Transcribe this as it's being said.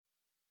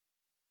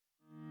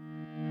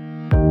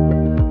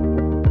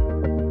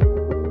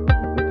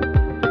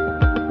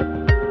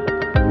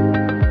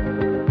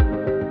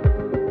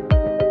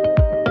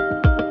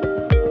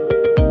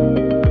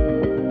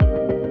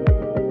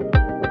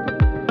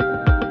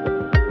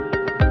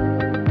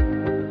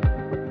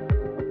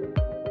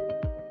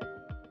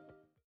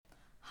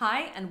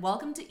Hi, and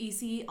welcome to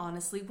ECE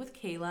Honestly with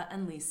Kayla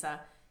and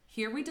Lisa.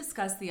 Here we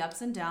discuss the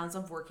ups and downs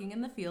of working in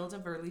the field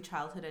of early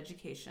childhood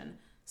education.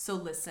 So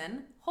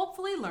listen,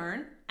 hopefully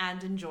learn,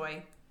 and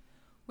enjoy.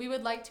 We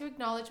would like to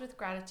acknowledge with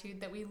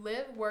gratitude that we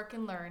live, work,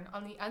 and learn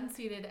on the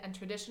unceded and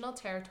traditional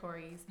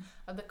territories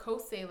of the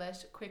Coast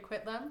Salish,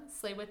 Coquitlam,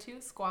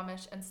 Tsleil-Waututh,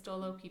 Squamish, and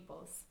Stolo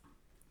peoples.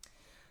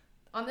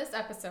 On this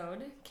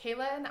episode,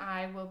 Kayla and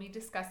I will be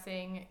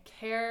discussing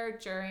care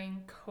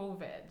during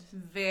COVID.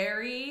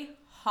 Very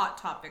hot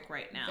topic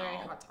right now. Very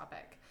hot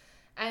topic.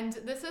 And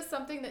this is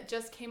something that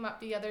just came up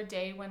the other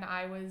day when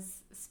I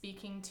was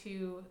speaking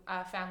to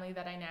a family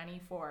that I nanny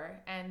for.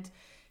 And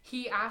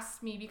he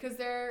asked me, because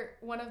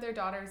one of their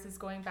daughters is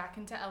going back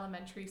into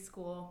elementary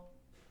school.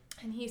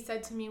 And he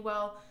said to me,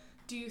 well,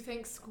 do you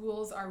think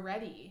schools are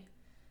ready?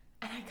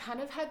 And I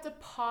kind of had to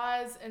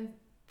pause and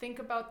think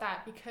about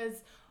that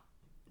because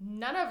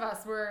none of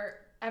us were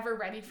ever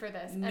ready for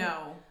this. No.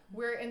 And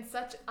we're in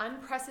such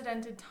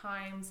unprecedented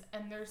times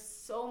and there's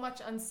so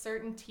much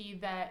uncertainty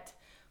that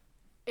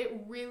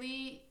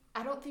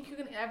I don't think you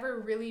can ever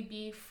really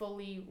be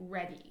fully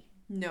ready.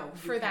 No,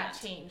 for that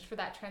change, for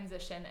that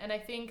transition. And I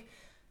think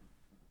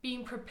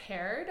being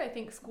prepared, I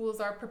think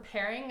schools are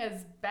preparing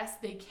as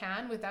best they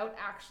can without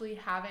actually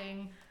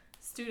having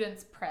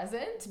students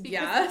present. Because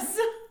yes.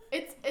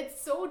 It's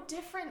so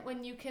different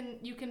when you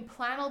can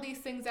plan all these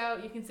things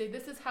out. You can say,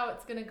 this is how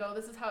it's going to go.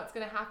 This is how it's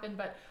going to happen.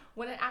 But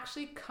when it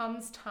actually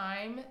comes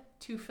time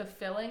to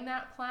fulfilling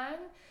that plan,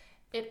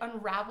 it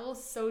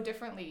unravels so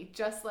differently,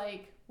 just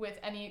like with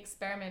any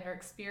experiment or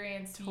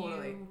experience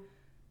you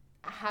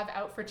have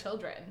out for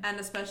children. And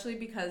especially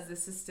because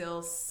this is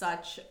still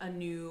such a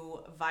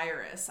new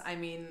virus. I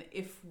mean,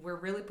 if we're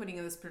really putting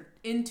this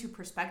into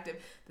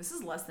perspective, this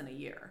is less than a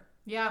year.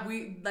 Yeah.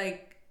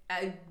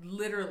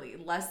 Literally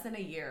less than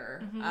a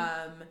year.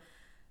 Mm-hmm.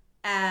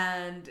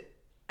 And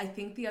I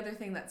think the other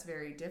thing that's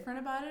very different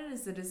about it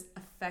is it is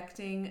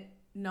affecting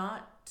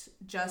not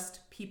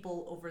just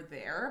people over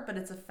there, but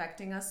it's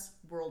affecting us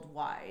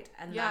worldwide.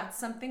 And that's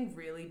something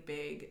really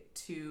big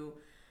to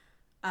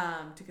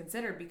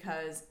consider,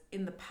 because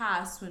in the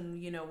past when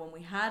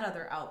we had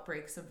other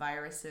outbreaks of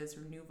viruses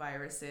or new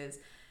viruses,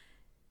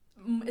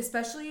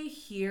 especially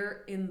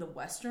here in the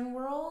Western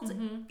world,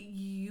 mm-hmm.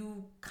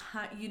 you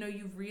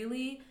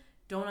really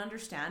don't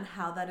understand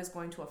how that is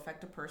going to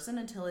affect a person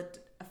until it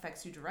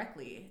affects you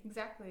directly.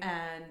 Exactly.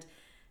 And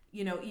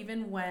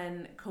even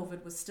when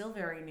COVID was still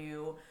very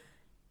new,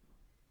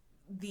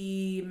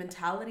 the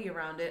mentality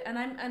around it, and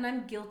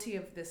I'm guilty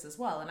of this as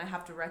well, and I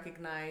have to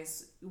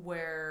recognize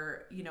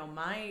where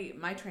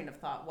my train of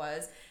thought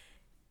was,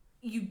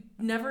 you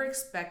never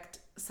expect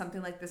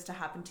something like this to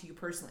happen to you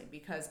personally,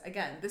 because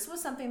again, this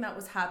was something that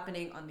was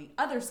happening on the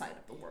other side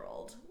of the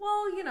world. Well,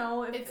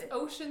 it's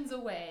oceans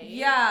away.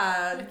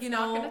 Yeah, it's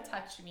not gonna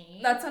touch me.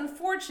 That's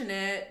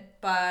unfortunate,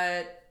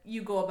 but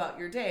you go about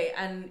your day.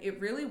 And it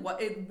really what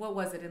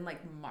was it in like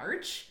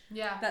March?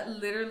 Yeah, that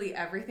literally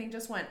everything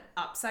just went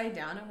upside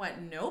down and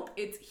went, nope,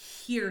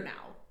 it's here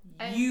now.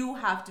 And you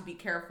have to be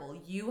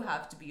careful. You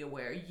have to be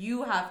aware.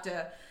 You have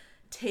to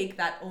take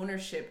that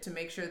ownership to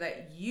make sure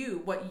that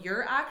what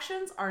your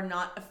actions are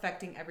not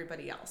affecting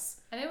everybody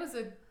else. And it was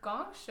a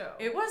gong show.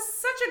 It was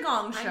such a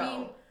gong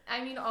show.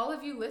 I mean, all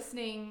of you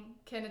listening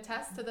can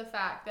attest to the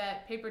fact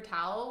that paper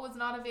towel was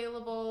not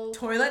available.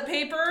 Toilet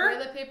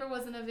paper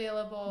wasn't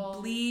available.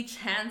 Bleach,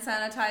 hand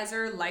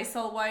sanitizer,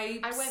 Lysol wipes.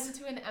 I went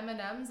into an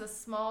M&M's, a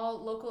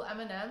small local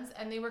M&M's,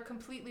 and they were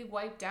completely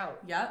wiped out.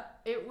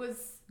 Yep. It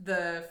was...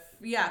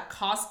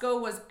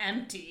 Costco was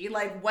empty.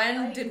 Like,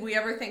 when did we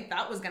ever think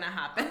that was going to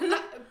happen?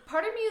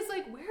 Part of me is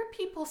like, where are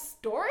people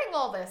storing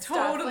all this stuff?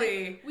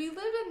 Totally. Like, we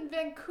live in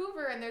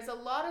Vancouver and there's a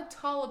lot of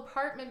tall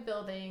apartment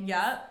buildings.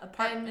 Yeah,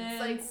 apartments.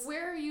 And it's like,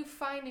 where are you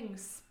finding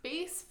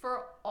space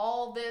for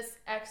all this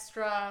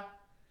extra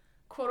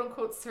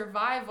quote-unquote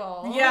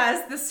survival?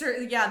 Yes,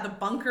 the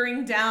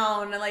bunkering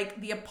down,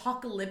 like the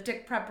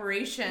apocalyptic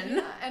preparation.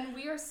 Yeah, and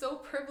we are so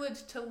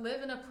privileged to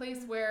live in a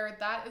place where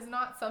that is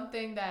not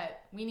something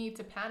that we need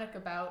to panic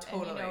about.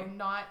 Totally. And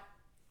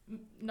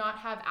not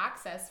have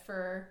access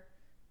for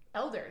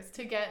elders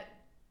to get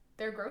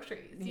their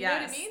groceries. You know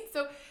what I mean?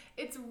 So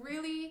it's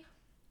really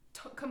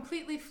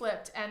completely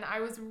flipped, and I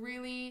was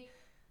really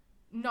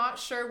not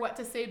sure what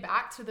to say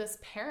back to this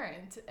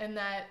parent, and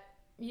that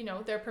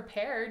they're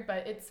prepared,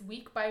 but it's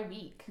week by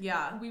week.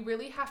 Yeah. We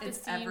really have to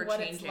see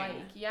what it's like.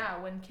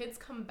 Yeah. When kids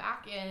come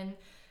back in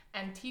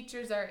and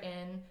teachers are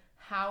in,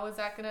 how is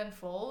that going to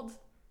unfold?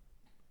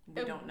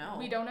 We don't know.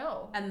 We don't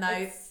know. And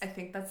I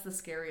think that's the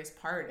scariest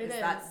part.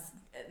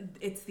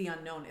 It's the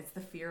unknown. It's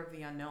the fear of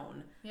the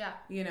unknown. Yeah.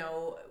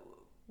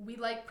 We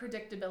like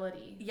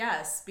predictability.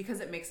 Yes, because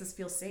it makes us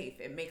feel safe.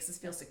 It makes us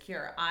feel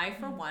secure. I,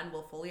 for one,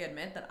 will fully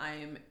admit that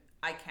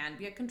I can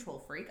be a control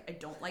freak. I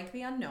don't like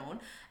the unknown.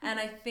 And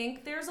I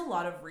think there's a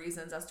lot of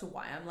reasons as to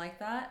why I'm like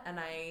that. And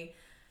I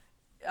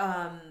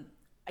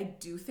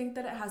do think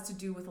that it has to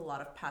do with a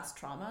lot of past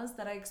traumas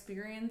that I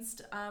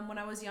experienced when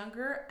I was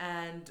younger.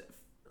 And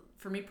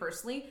for me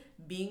personally,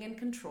 being in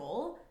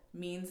control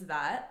means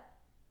that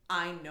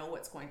I know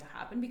what's going to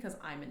happen because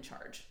I'm in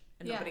charge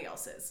and nobody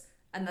else is.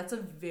 And that's a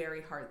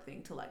very hard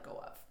thing to let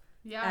go of.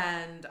 Yeah.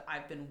 And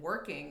I've been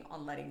working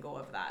on letting go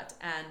of that.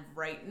 And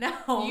right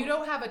now... You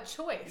don't have a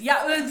choice.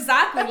 Yeah,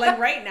 exactly. Like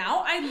right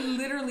now, I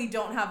literally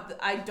don't have...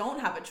 I don't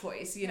have a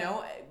choice, you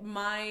know?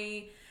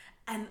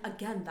 And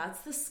again,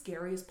 that's the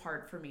scariest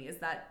part for me, is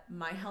that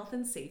my health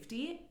and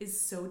safety is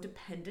so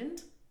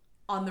dependent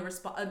on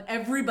the on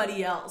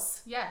everybody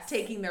else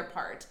taking their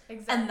part.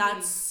 Exactly. And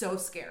that's so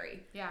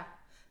scary. Yeah.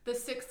 The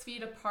 6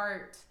 feet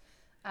apart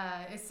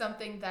is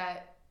something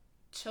that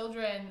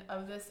children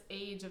of this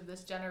age, of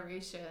this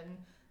generation,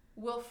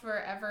 will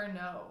forever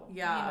know.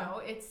 Yeah. You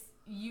know,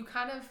 you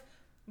kind of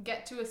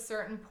get to a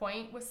certain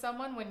point with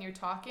someone when you're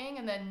talking,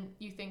 and then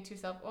you think to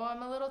yourself, oh,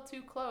 I'm a little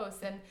too close.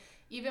 And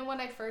even when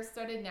I first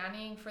started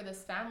nannying for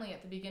this family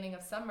at the beginning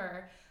of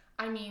summer,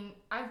 I mean,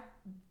 I've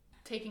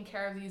taken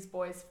care of these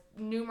boys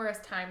numerous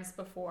times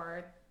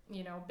before,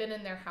 you know, been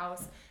in their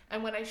house.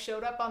 And when I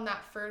showed up on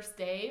that first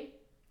day,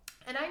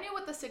 and I knew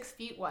what the 6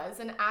 feet was,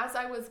 and as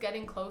I was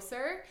getting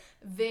closer,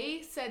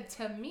 they said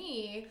to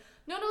me,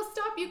 no,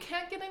 stop, you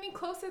can't get any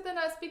closer than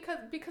us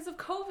because of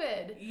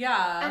COVID.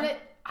 Yeah. And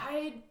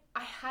I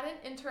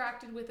hadn't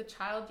interacted with a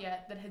child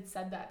yet that had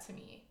said that to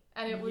me.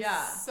 And it was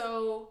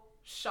so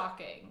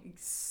shocking.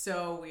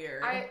 So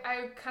weird.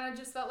 I kind of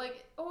just felt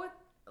like,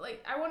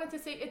 I wanted to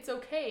say it's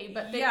okay,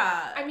 but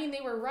I mean,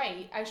 they were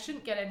right. I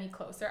shouldn't get any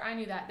closer. I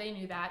knew that. They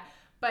knew that.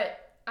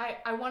 But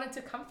I wanted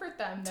to comfort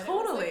them. That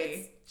totally. It was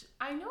like,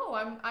 I know.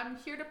 I'm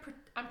here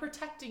I'm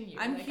protecting you.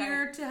 I'm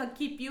here to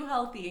keep you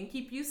healthy and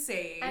keep you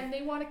safe. And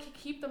they want to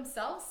keep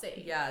themselves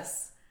safe.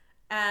 Yes.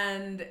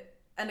 And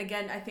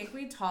again, I think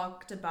we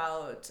talked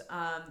about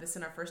this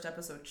in our first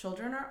episode.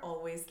 Children are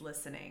always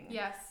listening.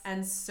 Yes.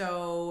 And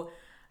so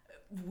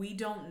we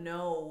don't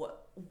know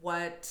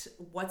what's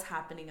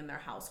happening in their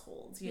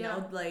households. You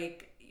know,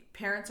 like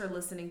parents are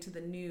listening to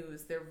the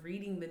news, they're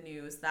reading the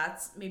news.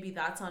 That's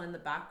on in the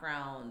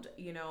background.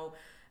 You know,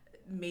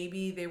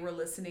 maybe they were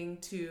listening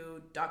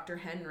to Dr.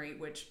 Henry,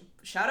 which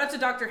shout out to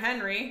Dr.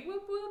 Henry.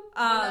 Whoop whoop.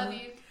 Love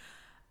you.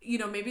 You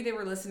know, maybe they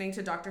were listening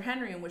to Dr.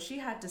 Henry and what she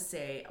had to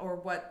say, or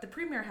what the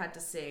premier had to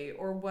say,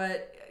 or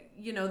what,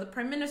 you know, the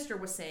prime minister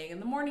was saying in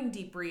the morning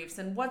debriefs,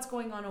 and what's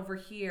going on over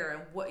here,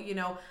 and what, you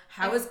know,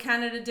 how is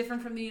Canada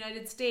different from the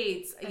United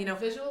States? And you know,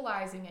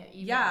 visualizing it.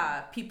 Even.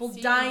 Yeah, people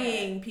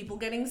dying, people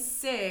getting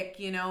sick.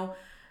 You know,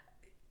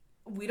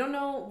 we don't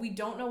know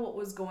what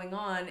was going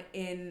on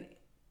in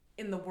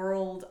the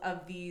world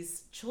of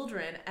these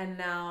children, and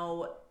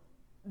now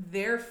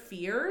their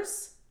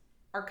fears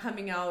are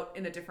coming out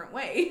in a different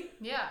way.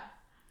 Yeah.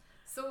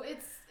 So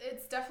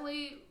it's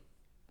definitely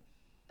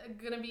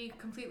going to be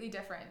completely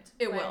different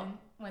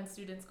when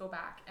students go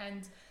back.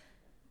 And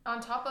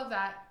on top of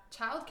that,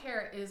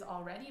 childcare is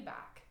already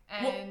back.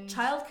 And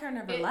childcare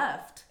never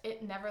left.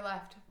 It never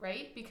left,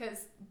 right?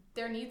 Because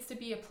there needs to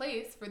be a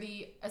place for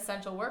the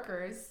essential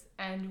workers,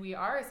 and we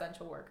are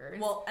essential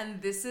workers. Well,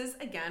 and this is,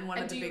 again, one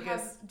of the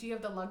biggest... Do you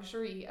have the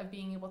luxury of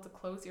being able to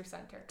close your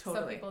center? Totally.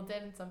 Some people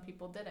did and some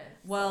people didn't.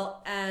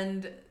 Well,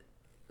 and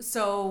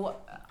so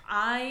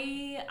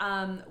I,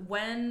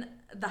 when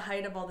the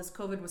height of all this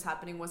COVID was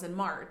happening was in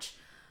March,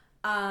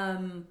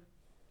 when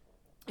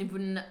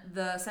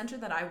the center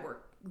that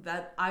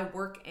I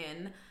work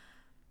in,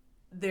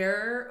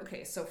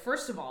 so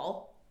first of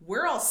all,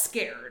 we're all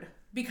scared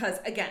because,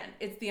 again,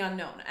 it's the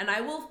unknown. And I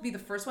will be the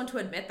first one to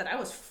admit that I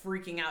was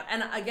freaking out.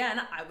 And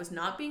again, I was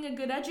not being a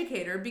good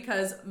educator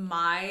because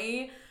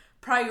my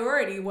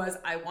priority was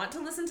I want to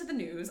listen to the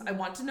news. I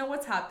want to know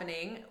what's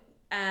happening.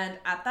 And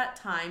at that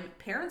time,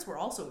 parents were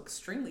also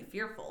extremely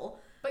fearful.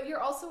 But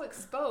you're also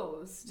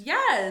exposed.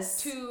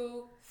 Yes.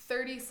 To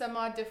 30 some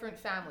odd different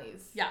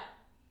families. Yeah.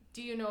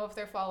 Do you know if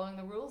they're following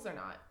the rules or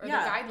not? Or the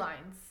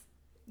guidelines?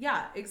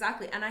 Yeah,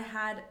 exactly. And I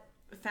had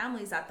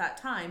families at that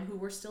time who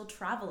were still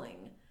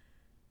traveling.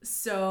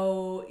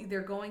 So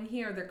they're going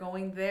here, they're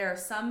going there.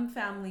 Some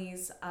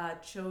families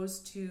chose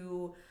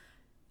to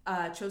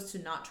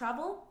not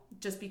travel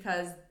just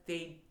because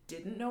they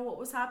didn't know what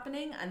was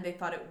happening and they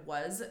thought it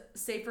was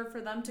safer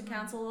for them to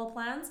cancel all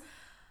plans.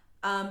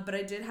 But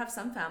I did have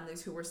some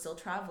families who were still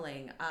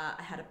traveling.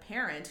 I had a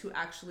parent who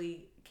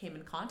actually came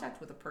in contact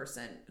with a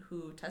person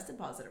who tested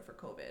positive for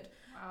COVID.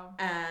 Wow.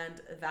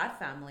 And that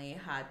family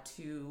had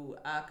to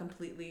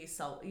completely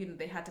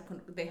they had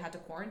to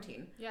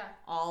quarantine. Yeah.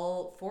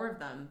 All 4 of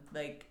them.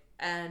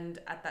 And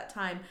at that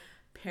time,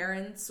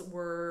 parents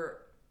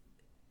were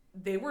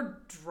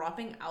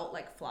dropping out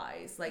like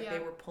flies. They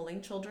were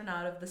pulling children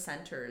out of the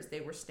centers.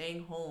 They were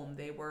staying home.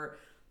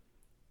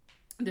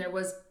 There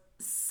was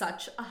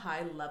such a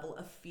high level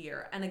of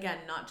fear. And again,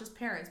 not just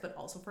parents, but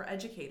also for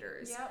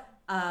educators. Yep.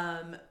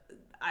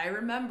 I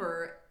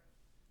remember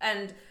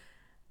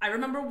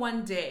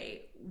one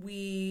day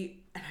and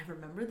I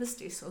remember this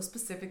day so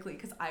specifically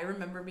because I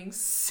remember being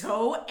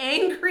so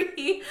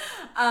angry.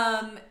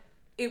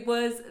 It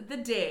was the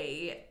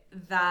day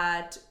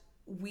that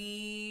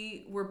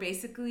we were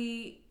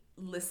basically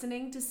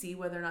listening to see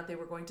whether or not they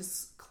were going to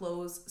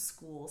close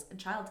schools and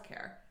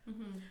childcare.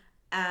 Mm-hmm.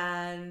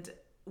 And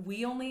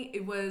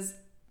it was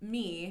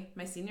me,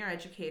 my senior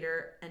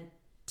educator, and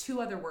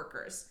 2 other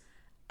workers.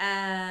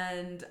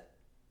 And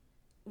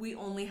we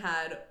only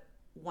had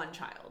 1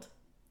 child.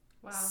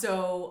 Wow.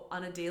 So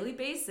on a daily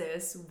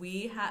basis,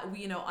 we'll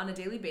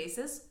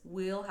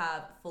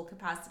have full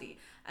capacity.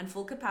 And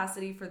full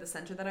capacity for the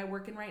center that I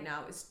work in right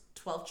now is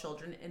 12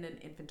 children in an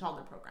infant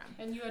toddler program.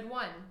 And you had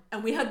 1.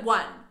 And we had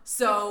 1.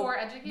 So with 4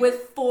 educators? With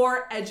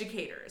 4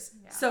 educators.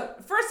 Yeah. So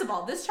first of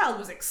all, this child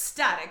was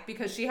ecstatic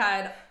because she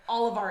had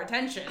all of our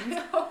attention.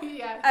 Oh,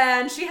 yeah.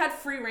 And she had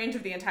free range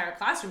of the entire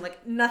classroom.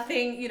 Like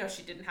nothing,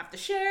 she didn't have to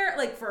share.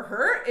 Like for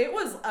her, it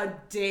was a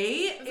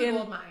day. It was a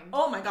gold mine.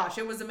 Oh my gosh,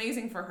 it was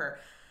amazing for her.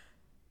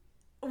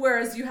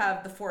 Whereas you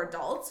have the 4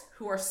 adults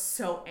who are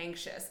so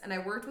anxious. And I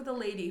worked with a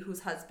lady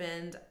whose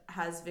husband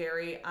has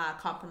very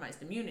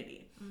compromised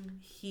immunity.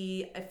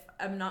 If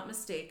I'm not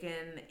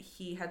mistaken,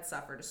 he had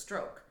suffered a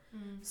stroke.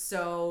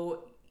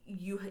 So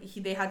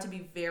they had to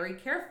be very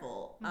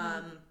careful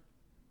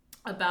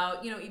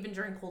about, even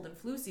during cold and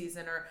flu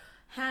season or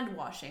hand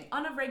washing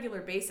on a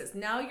regular basis.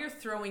 Now you're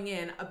throwing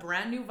in a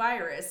brand new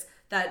virus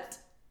that,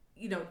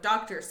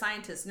 doctors,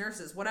 scientists,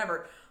 nurses,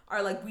 whatever,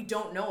 are like, we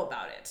don't know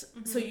about it.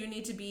 So you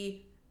need to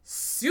be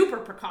super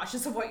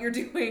precautious of what you're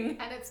doing.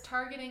 And it's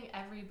targeting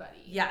everybody.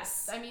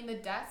 Yes. I mean, the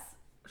deaths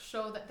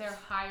show that they're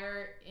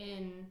higher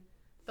in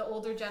the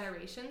older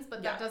generations,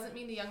 but that doesn't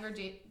mean the younger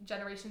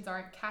generations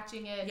aren't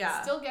catching it. Yeah.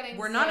 Still getting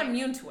We're sick, not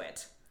immune to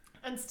it.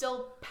 and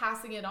still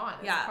passing it on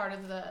as part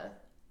of the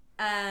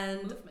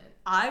movement.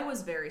 I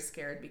was very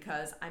scared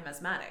because I'm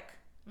asthmatic.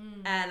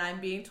 And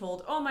I'm being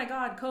told, oh my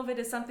God, COVID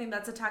is something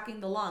that's attacking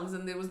the lungs.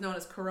 And it was known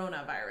as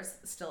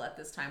coronavirus still at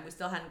this time. We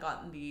still hadn't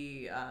gotten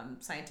the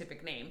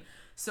scientific name.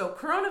 So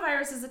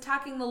coronavirus is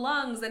attacking the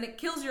lungs and it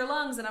kills your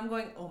lungs. And I'm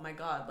going, oh my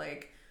God,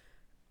 like,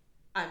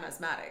 I'm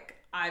asthmatic.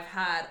 I've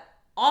had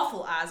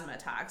awful asthma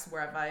attacks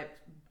where I've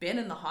been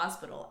in the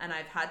hospital and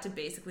I've had to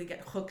basically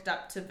get hooked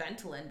up to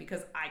Ventolin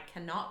because I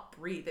cannot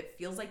breathe. It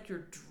feels like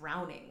you're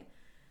drowning.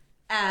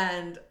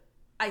 And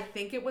I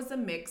think it was a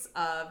mix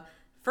of,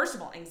 first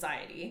of all,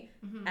 anxiety,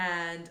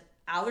 and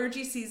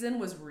allergy season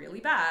was really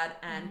bad,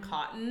 and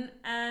cottonweed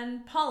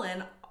and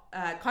pollen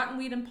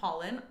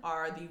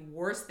are the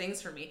worst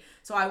things for me.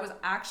 So I was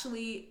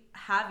actually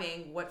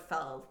having what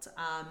felt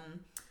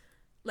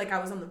like I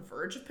was on the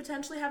verge of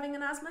potentially having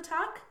an asthma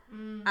attack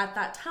at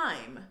that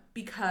time,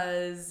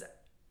 because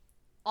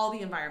all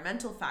the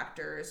environmental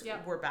factors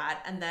were bad.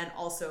 And then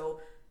also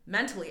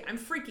mentally, I'm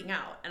freaking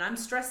out and I'm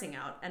stressing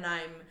out and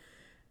I'm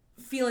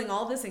feeling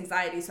all this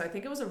anxiety. So I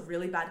think it was a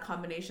really bad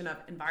combination of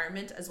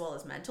environment as well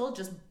as mental,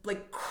 just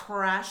like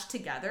crashed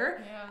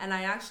together. Yeah. And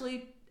I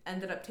actually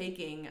ended up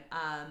taking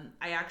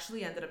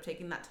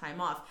that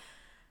time off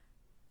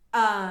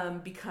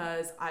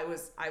because I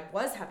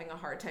was having a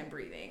hard time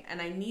breathing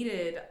and I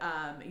needed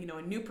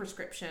a new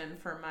prescription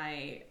for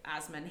my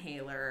asthma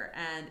inhaler,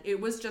 and it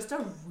was just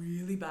a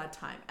really bad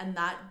time. And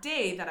that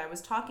day that I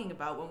was talking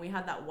about, when we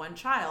had that 1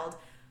 child,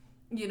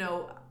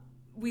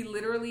 we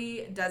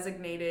literally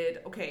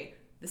designated, okay,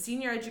 the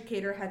senior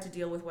educator had to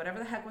deal with whatever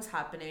the heck was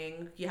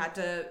happening. He had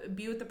to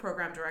be with the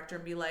program director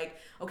and be like,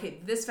 okay,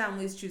 this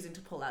family is choosing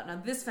to pull out.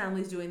 Now this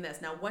family is doing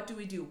this. Now what do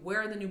we do?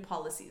 Where are the new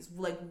policies?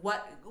 Like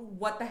what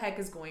the heck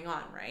is going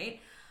on, right?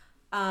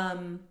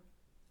 And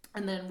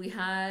then we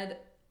had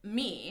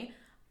me.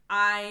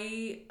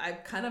 I'm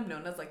kind of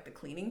known as like the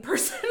cleaning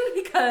person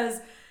because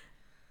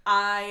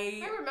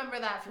I remember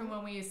that from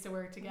when we used to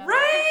work together.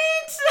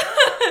 Right?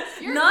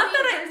 You're not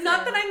a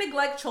that I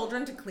neglect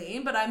children to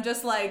clean, but I'm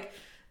just like,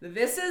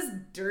 this is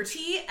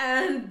dirty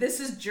and this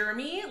is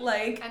germy,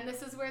 and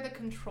this is where the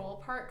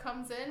control part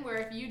comes in, where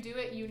if you do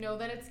it, you know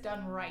that it's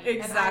done right.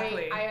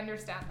 Exactly. And I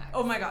understand that.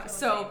 Oh my God.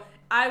 So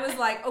I was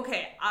like,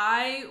 okay,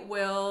 I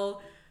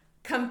will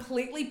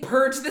completely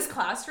purge this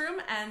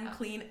classroom and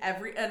clean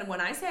and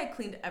when I say I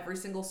cleaned every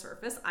single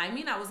surface, I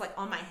mean I was like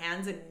on my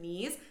hands and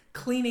knees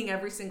cleaning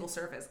every single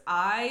surface.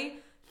 I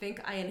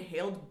think I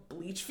inhaled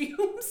bleach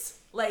fumes.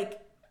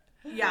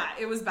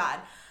 It was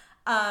bad.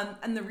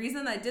 And the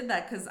reason I did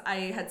that, because I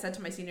had said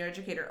to my senior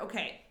educator,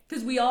 okay,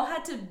 because we all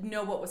had to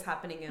know what was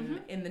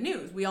happening in the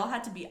news. We all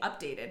had to be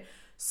updated.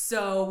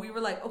 So we were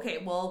like,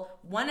 okay, well,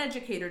 1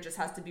 educator just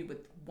has to be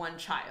with 1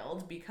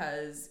 child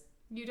because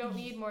you don't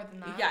need more than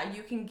that. Yeah,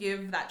 you can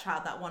give that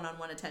child that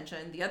one-on-one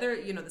attention. The other,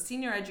 the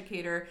senior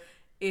educator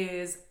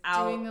is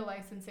out doing the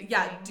licensing.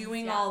 Yeah,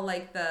 doing all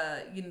like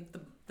the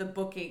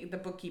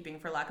bookkeeping,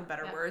 for lack of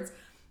better words.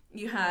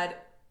 You had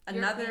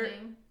another,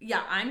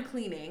 I'm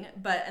cleaning,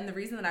 and the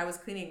reason that I was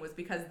cleaning was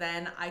because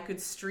then I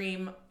could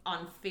stream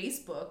on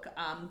Facebook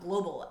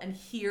global and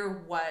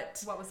hear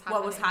what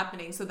was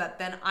happening, so that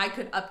then I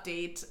could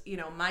update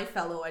my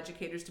fellow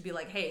educators to be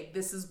like, hey,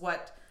 this is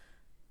what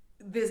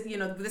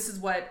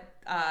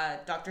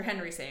Dr.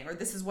 Henry's saying, or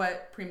this is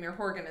what Premier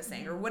Horgan is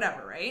saying, or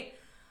whatever, right?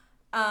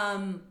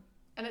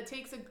 And it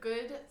takes a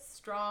good,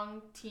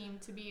 strong team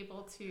to be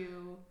able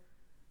to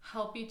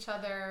help each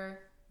other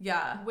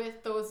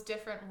with those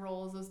different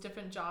roles, those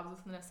different jobs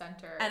within a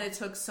center. And it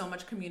took so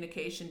much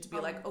communication to be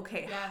like,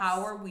 okay,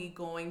 how are we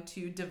going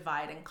to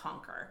divide and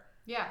conquer?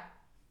 Yeah.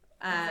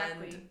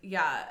 And Exactly.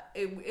 yeah,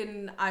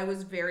 and I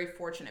was very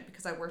fortunate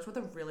because I worked with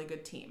a really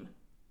good team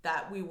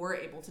that we were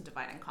able to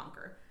divide and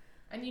conquer.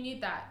 And you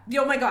need that.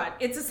 Oh my God,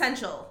 it's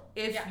essential.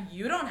 If Yeah.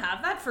 you don't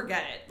have that,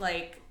 forget it.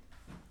 Like,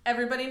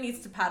 everybody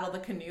needs to paddle the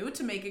canoe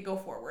to make it go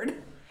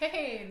forward.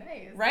 Hey,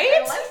 nice. Right?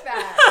 I like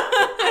that.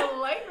 I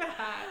like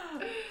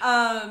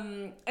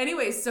that.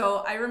 Anyway,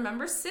 so I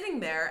remember sitting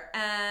there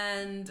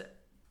and,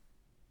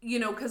 you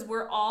know, because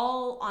we're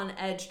all on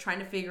edge trying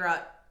to figure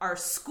out our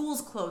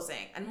school's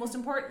closing. And most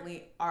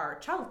importantly, our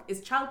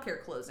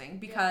childcare closing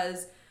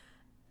because...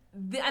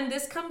 and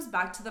this comes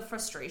back to the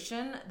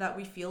frustration that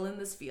we feel in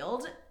this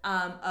field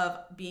of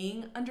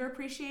being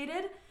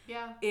underappreciated.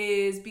 Yeah.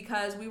 Is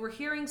because we were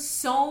hearing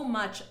so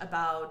much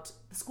about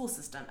the school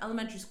system,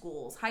 elementary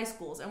schools, high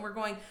schools, and we're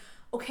going,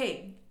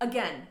 okay,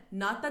 again,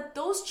 not that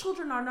those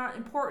children are not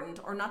important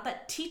or not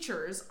that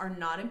teachers are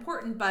not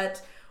important,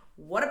 but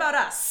what about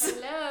us?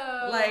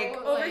 Hello. Like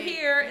over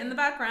here in the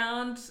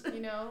background.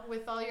 You know,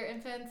 with all your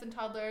infants and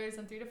toddlers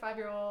and 3 to 5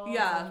 year olds.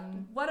 Yeah.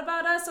 What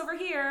about us over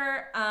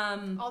here?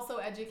 Also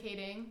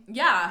educating.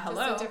 Yeah.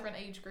 Hello. Just a different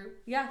age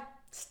group. Yeah.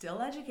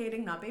 Still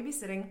educating, not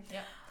babysitting.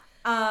 Yeah.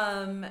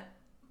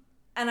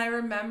 And I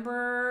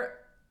remember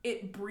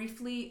it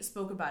briefly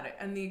spoke about it.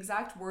 And the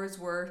exact words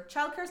were,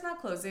 childcare's not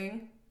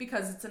closing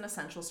because it's an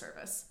essential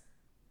service.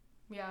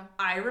 Yeah.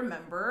 I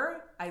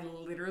remember I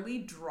literally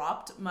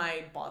dropped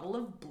my bottle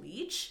of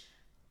bleach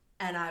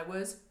and I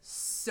was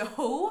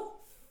so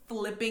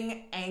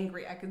flipping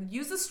angry. I could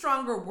use a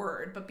stronger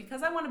word, but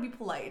because I want to be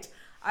polite,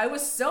 I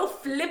was so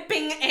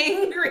flipping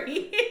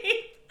angry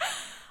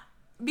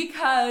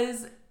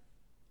because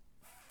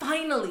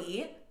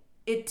finally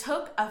it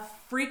took a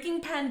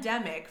freaking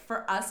pandemic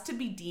for us to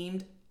be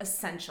deemed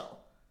essential.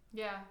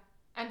 Yeah.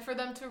 And for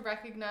them to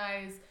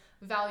recognize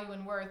value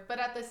and worth. But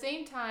at the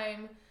same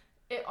time,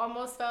 it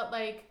almost felt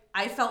like...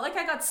 I felt like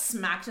I got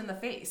smacked in the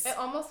face. It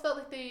almost felt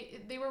like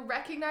they were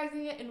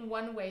recognizing it in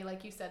one way,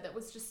 like you said, that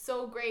was just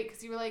so great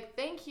because you were like,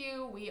 thank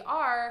you, we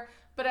are.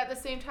 But at the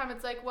same time,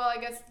 it's like, well, I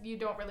guess you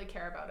don't really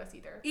care about us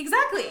either.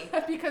 Exactly.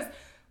 Because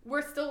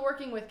we're still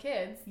working with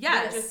kids.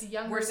 Yes. They're just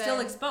younger We're still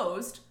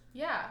exposed.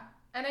 Yeah.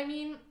 And I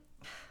mean,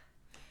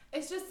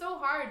 it's just so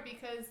hard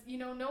because, you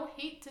know, no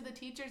hate to the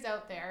teachers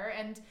out there.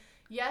 And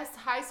yes,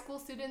 high school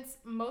students,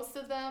 most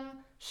of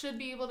them should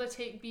be able to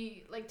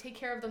take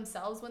care of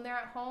themselves when they're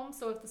at home.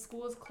 So if the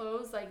school is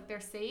closed, like, they're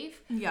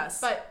safe. Yes.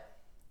 But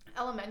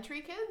elementary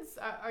kids,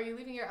 are you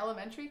leaving your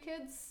elementary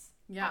kids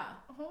at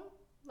home?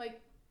 Like,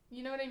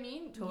 you know what I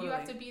mean? Totally. You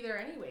have to be there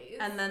anyways.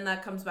 And then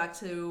that comes back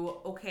to,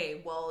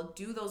 okay, well,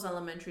 do those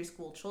elementary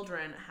school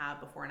children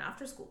have before and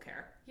after school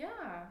care? Yeah.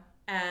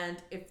 And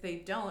if they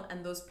don't,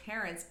 and those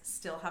parents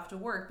still have to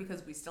work,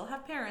 because we still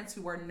have parents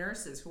who are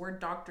nurses, who are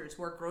doctors,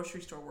 who are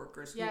grocery store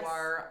workers, Yes. who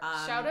are...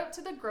 Shout out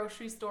to the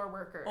grocery store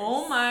workers.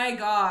 Oh my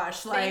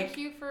gosh. Thank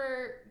you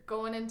for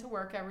going into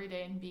work every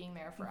day and being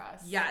there for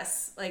us.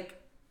 Yes.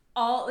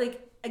 All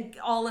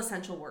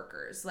essential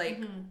workers.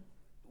 Like,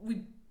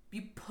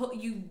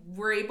 you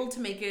were able to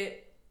make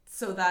it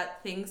so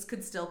that things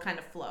could still kind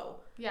of flow.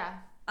 Yeah.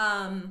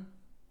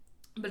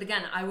 But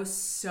again, I was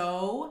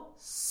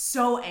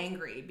so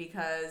angry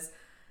because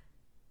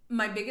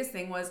my biggest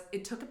thing was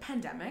it took a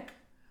pandemic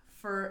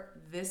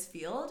for this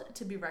field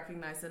to be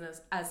recognized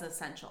as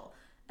essential.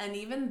 And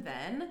even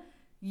then,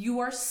 you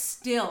are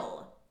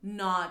still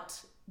not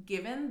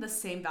given the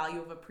same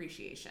value of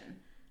appreciation.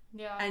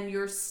 Yeah. And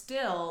you're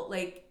still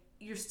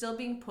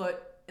being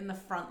put in the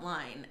front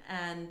line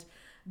and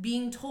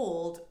being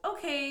told,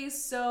 okay,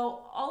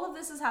 so all of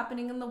this is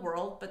happening in the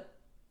world, but,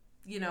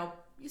 you know,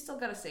 you still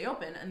got to stay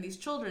open and these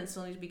children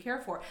still need to be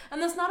cared for.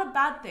 And that's not a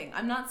bad thing.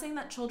 I'm not saying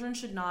that children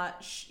should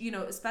not,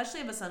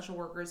 especially of essential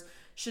workers,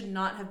 should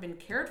not have been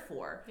cared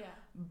for. Yeah.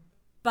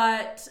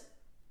 But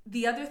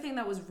the other thing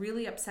that was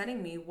really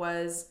upsetting me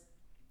was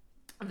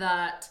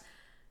that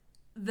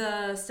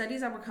the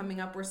studies that were coming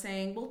up were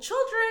saying, well,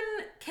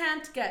 children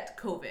can't get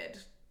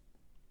COVID.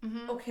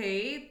 Mm-hmm.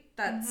 Okay,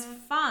 that's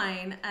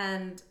fine.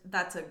 And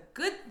that's a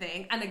good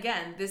thing. And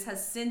again, this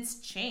has since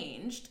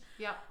changed.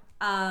 Yeah.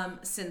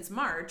 Since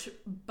March,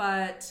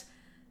 but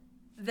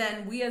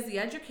then we as the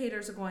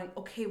educators are going,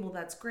 okay, well,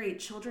 that's great.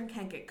 Children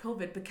can't get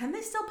COVID, but can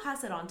they still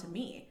pass it on to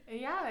me? Yeah,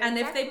 exactly. And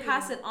if they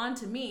pass it on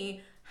to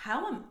me,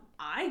 how am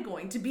I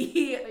going to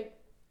be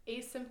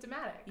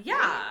asymptomatic? Yeah.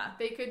 Right?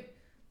 They could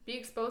be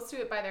exposed to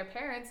it by their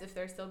parents if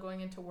they're still going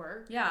into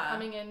work. Yeah.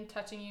 Coming in,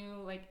 touching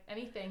you, like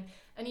anything.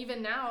 And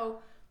even now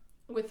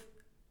with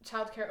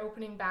childcare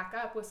opening back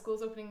up, with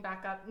schools opening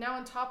back up, now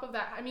on top of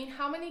that, I mean,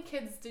 how many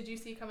kids did you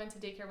see come into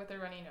daycare with a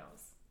runny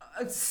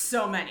nose?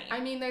 So many. I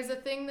mean, there's a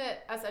thing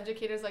that us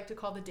educators like to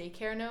call the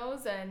daycare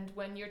nose, and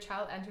when your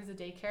child enters a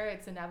daycare,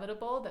 it's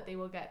inevitable that they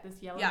will get this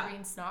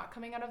yellow-green snot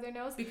coming out of their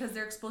nose. Because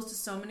they're exposed to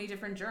so many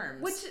different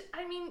germs. Which,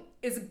 I mean...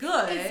 is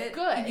good. It's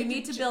good. You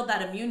need to build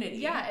that immunity.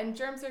 Yeah, and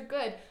germs are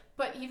good.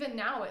 But even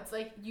now, it's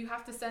like you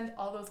have to send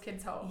all those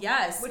kids home.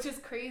 Yes. Which is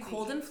crazy.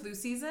 Cold and flu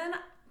season...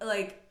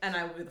 and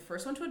I will be the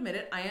first one to admit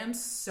it, I am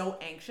so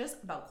anxious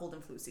about cold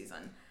and flu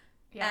season.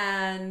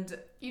 Yeah. And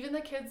even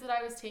the kids that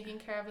I was taking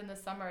care of in the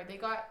summer, they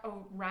got a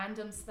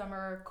random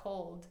summer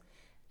cold,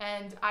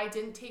 and I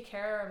didn't take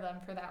care of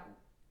them for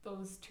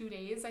those 2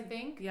 days, I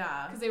think.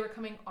 Yeah. Because they were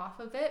coming off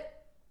of it.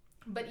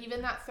 But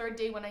even that third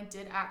day when I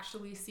did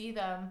actually see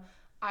them,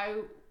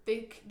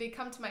 they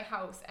come to my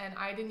house, and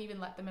I didn't even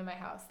let them in my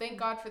house. Thank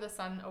God for the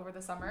sun over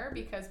the summer,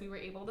 because we were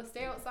able to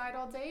stay outside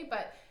all day.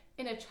 But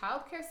in a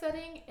childcare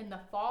setting, in the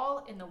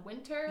fall, in the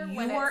winter, You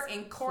when are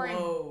it's pouring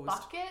enclosed.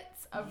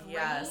 buckets of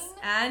Yes. rain.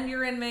 And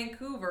you're in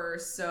Vancouver,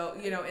 so,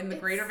 you know, in the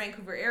greater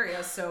Vancouver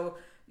area, so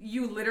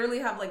you literally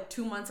have like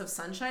 2 months of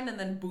sunshine, and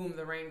then boom,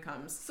 the rain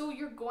comes. So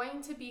you're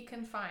going to be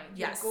confined.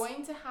 Yes. You're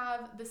going to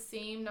have the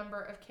same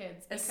number of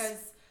kids,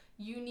 because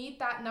you need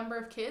that number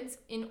of kids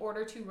in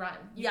order to run.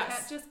 You Yes.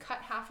 can't just cut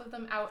half of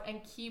them out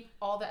and keep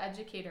all the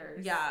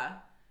educators. Yeah.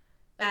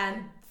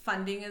 And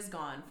funding is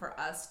gone for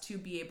us to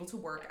be able to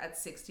work at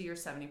 60 or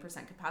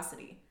 70%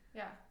 capacity.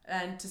 Yeah.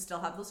 And to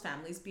still have those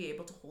families be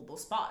able to hold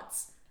those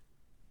spots.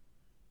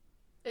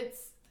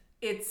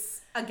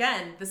 It's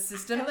again, the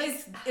system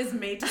is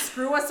made to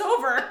screw us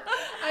over.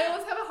 I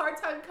always have a hard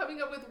time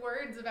coming up with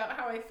words about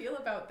how I feel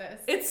about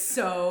this. It's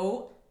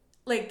so,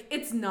 like,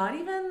 it's not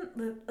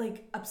even,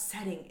 like,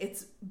 upsetting.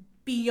 It's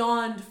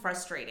beyond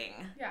frustrating.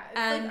 Yeah, it's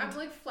and, like I'm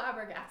like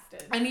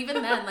flabbergasted. And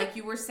even then, like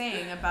you were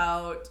saying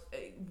about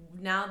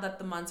now that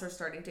the months are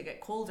starting to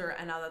get colder,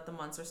 and now that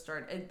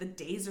the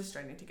days are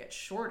starting to get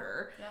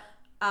shorter.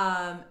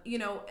 Yeah. You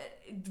know,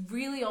 it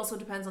really also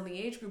depends on the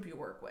age group you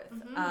work with.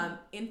 Mm-hmm.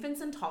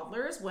 Infants and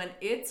toddlers,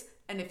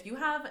 and if you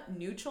have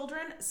new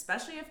children,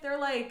 especially if they're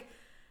like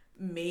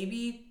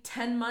maybe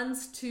 10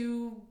 months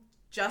to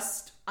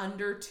just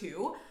under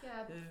 2,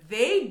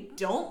 they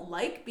don't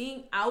like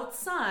being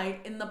outside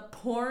in the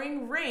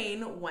pouring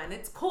rain when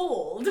it's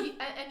cold.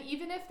 And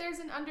even if there's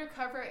an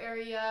undercover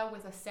area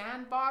with a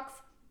sandbox,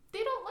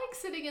 they don't like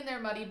sitting in their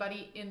muddy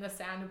buddy in the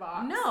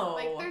sandbox. No.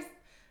 Like, there's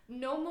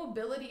no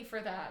mobility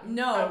for them.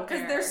 No,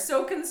 because they're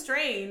so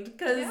constrained.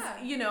 Because,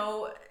 you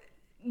know,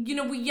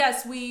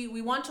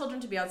 we want children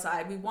to be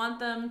outside. We want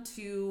them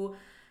to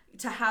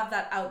have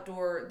that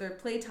their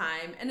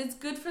playtime, and it's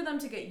good for them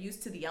to get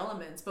used to the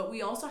elements, but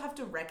we also have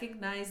to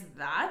recognize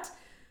that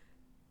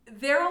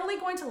they're only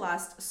going to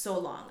last so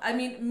long. I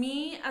mean,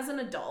 me as an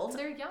adult,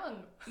 they're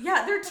young.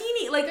 Yeah, they're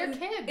teeny. Like, they're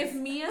kids. If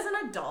me as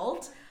an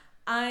adult,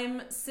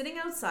 I'm sitting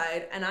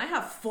outside and I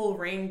have full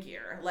rain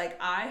gear. Like,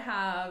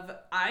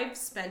 I've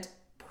spent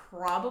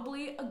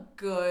probably a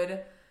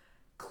good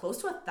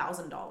close to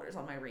 $1,000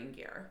 on my rain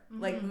gear.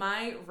 Mm-hmm. Like,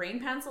 my rain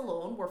pants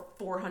alone were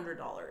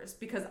 $400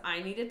 because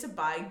I needed to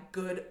buy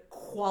good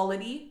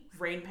quality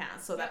rain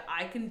pants so that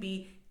I can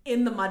be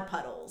in the mud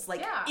puddles,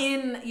 like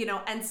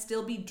and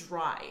still be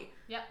dry.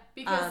 Yeah,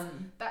 because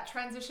that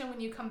transition when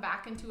you come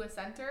back into a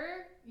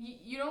center,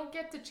 you don't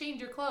get to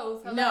change your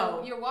clothes. Hello.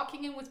 No. You're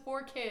walking in with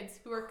 4 kids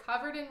who are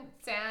covered in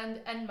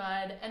sand and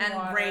mud and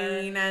water.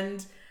 Rain,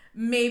 and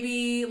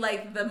maybe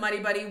like the Muddy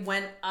Buddy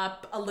went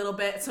up a little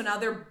bit, so now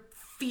their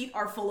feet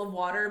are full of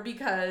water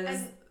because...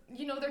 And,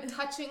 you know, they're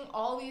touching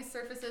all these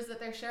surfaces that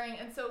they're sharing.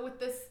 And so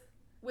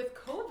with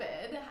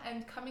COVID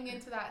and coming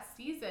into that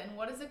season,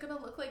 what is it going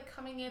to look like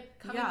coming in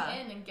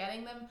and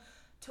getting them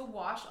to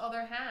wash all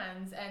their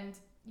hands and,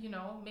 you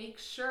know, make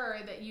sure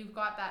that you've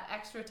got that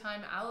extra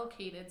time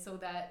allocated so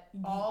that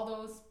all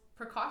those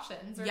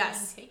precautions are being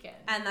taken.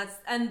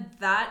 And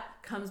that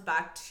comes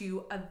back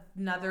to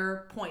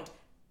another point.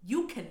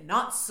 You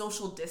cannot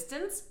social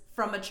distance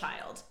from a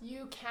child.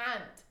 You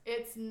can't.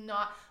 It's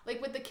not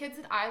like with the kids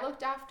that I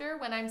looked after,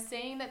 when I'm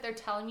saying that they're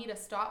telling me to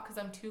stop because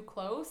I'm too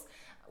close.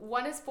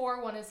 One is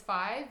 4, one is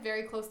 5,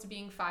 very close to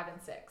being 5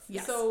 and 6.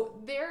 Yes.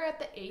 So they're at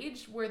the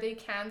age where they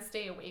can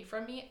stay away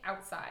from me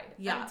outside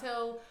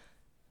until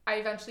I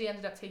eventually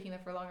ended up taking them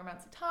for longer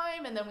amounts of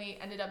time, and then we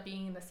ended up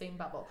being in the same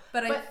bubble.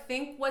 But I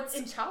think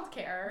in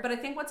childcare. But I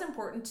think what's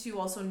important to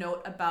also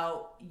note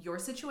about your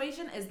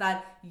situation is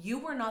that you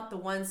were not the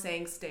one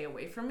saying stay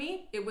away from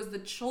me. It was the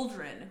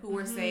children who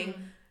were saying,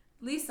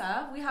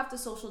 Lisa, we have to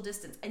social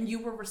distance, and you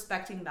were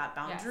respecting that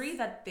boundary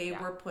that they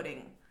were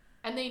putting.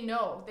 And they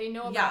know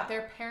about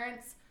their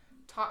parents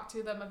talk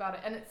to them about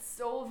it. And it's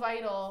so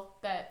vital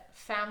that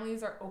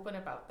families are open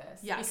about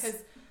this. Yes.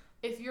 Because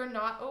if you're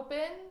not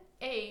open,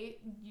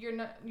 you're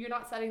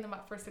not setting them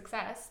up for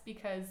success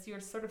because you're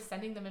sort of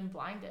sending them in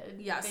blinded.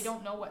 Yes. They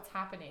don't know what's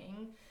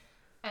happening.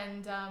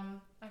 And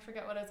I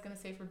forget what I was going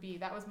to say for B.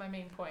 That was my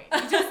main point.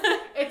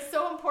 It's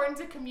so important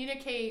to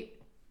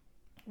communicate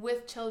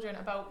with children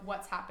about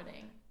what's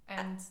happening.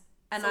 And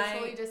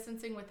socially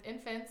distancing with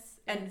infants.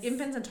 And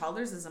infants and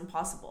toddlers is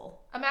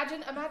impossible.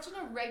 Imagine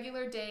a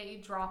regular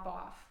day drop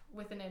off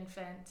with an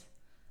infant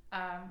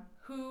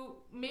who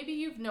maybe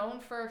you've known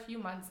for a few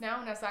months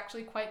now and is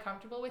actually quite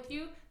comfortable with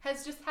you,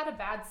 has just had a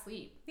bad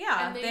sleep.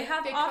 Yeah, and they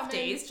have off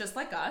days just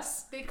like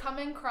us. They come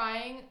in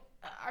crying.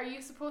 Are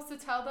you supposed to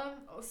tell them,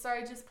 oh,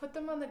 sorry, just put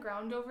them on the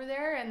ground over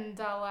there and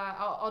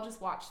I'll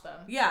just watch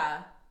them?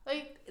 Yeah.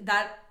 Like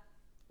that.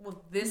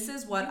 Well, this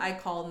is what I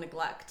call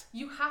neglect.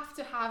 You have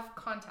to have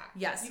contact.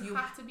 Yes. You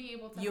have to be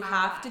able to You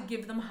have to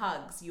give them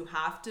hugs. You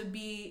have to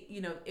be,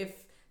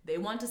 if They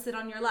want to sit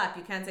on your lap.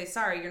 You can't say,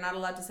 sorry, you're not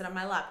allowed to sit on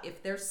my lap.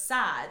 If they're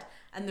sad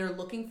and they're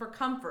looking for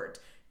comfort,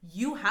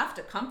 you have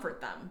to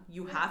comfort them.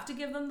 You have to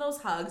give them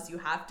those hugs. You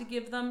have to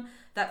give them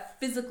that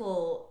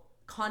physical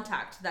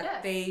contact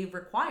that they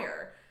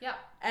require. Yeah.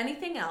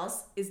 Anything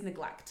else is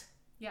neglect.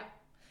 Yeah.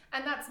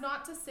 And that's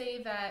not to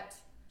say that,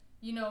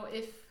 you know,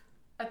 if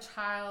a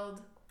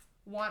child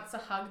wants a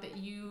hug that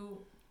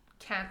you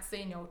can't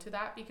say no to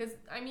that, because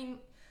I mean,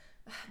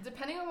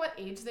 depending on what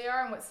age they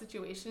are and what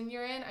situation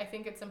you're in, I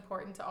think it's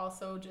important to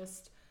also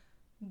just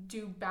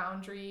do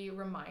boundary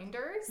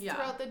reminders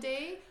throughout the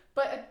day.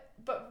 But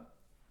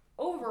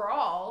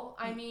overall,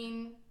 I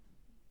mean,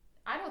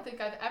 I don't think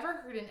I've ever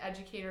heard an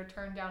educator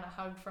turn down a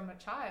hug from a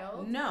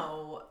child.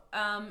 No.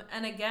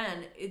 And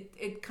again,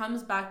 it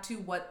comes back to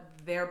what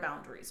their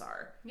boundaries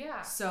are.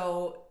 Yeah.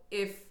 So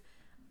if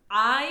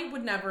I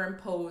would never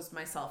impose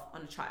myself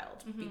on a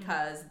child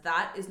because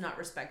that is not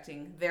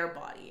respecting their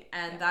body.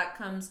 And that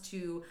comes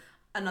to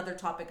another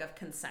topic of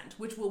consent,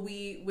 which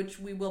we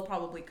will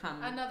probably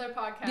come. Another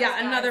podcast. Yeah,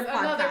 guys. Another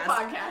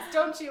podcast.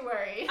 Don't you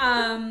worry.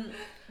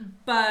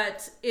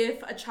 But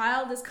if a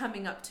child is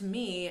coming up to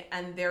me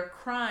and they're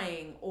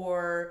crying,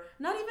 or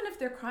not even if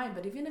they're crying,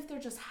 but even if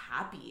they're just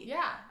happy.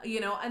 Yeah. You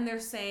know, and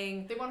they're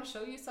saying they want to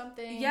show you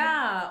something.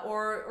 Yeah,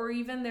 or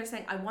even they're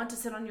saying, I want to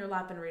sit on your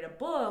lap and read a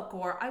book,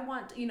 or I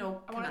want, you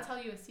know, I want to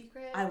tell you a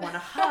secret. I want a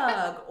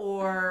hug,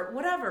 or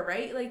whatever,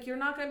 right? Like, you're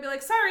not going to be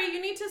like, sorry,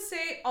 you need to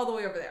stay all the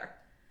way over there.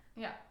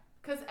 Yeah,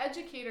 because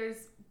educators,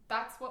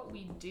 that's what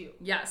we do.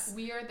 Yes.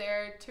 We are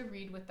there to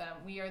read with them.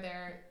 We are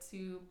there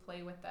to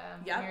play with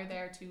them. Yep. We are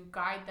there to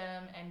guide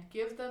them and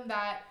give them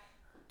that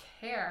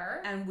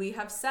care. And we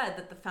have said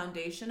that the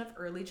foundation of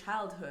early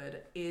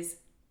childhood is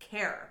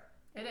care.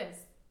 It is.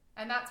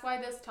 And that's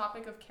why this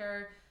topic of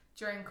care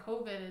during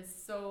COVID is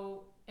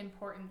so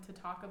important to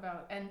talk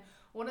about. And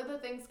one of the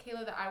things,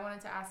 Kayla, that I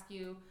wanted to ask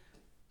you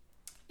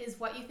is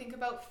what you think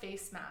about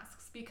face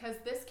masks, because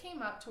this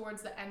came up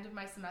towards the end of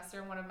my semester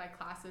in one of my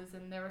classes,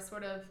 and there was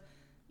sort of,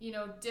 you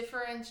know,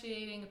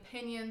 differentiating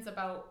opinions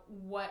about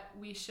what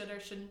we should or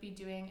shouldn't be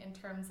doing in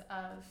terms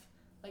of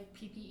like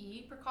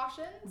PPE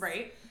precautions.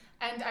 Right.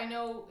 And I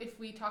know if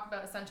we talk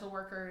about essential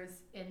workers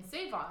in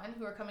Save-On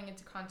who are coming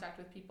into contact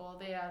with people,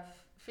 they have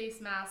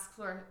face masks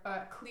or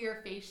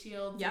clear face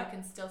shields. You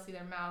can still see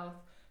their mouth.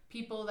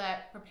 People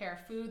that prepare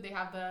food, they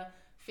have the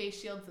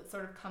face shields that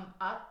sort of come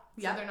up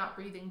so they're not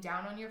breathing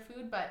down on your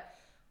food. But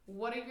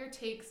what are your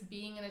takes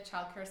being in a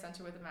childcare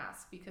center with a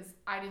mask? Because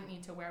I didn't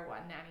need to wear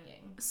one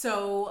nannying.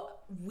 So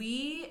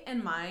we,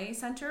 in my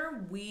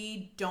center,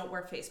 we don't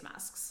wear face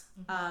masks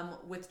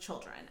with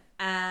children.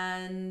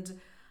 And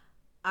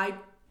I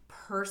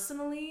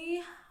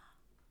personally,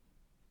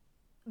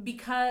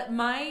 because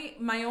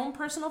my own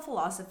personal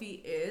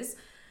philosophy is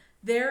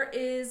there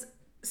is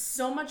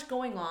so much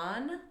going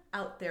on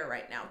out there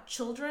right now,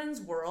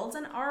 children's worlds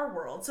and our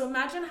world. So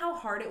imagine how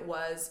hard it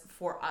was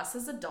for us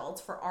as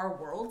adults, for our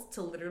world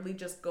to literally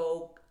just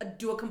go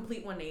do a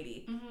complete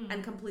 180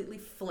 and completely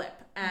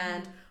flip.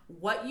 And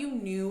what you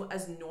knew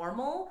as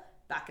normal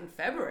back in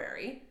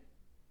February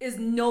is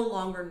no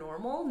longer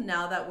normal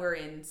now that we're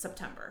in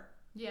September.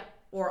 Yeah.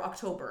 Or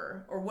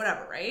October or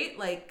whatever, right?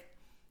 Like,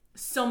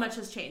 so much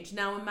has changed.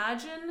 Now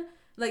imagine,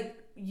 like,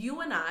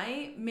 you and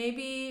I,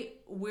 maybe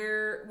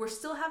we're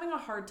still having a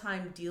hard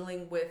time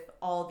dealing with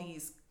all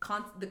these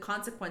the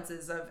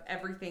consequences of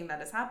everything that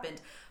has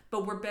happened,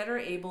 but we're better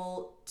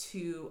able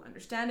to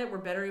understand it. We're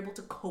better able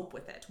to cope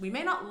with it. We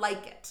may not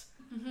like it,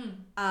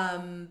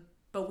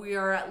 but we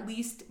are at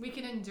least... we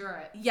can endure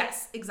it.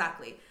 Yes,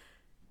 exactly.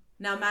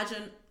 Now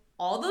imagine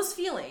all those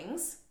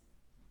feelings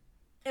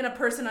in a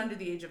person under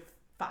the age of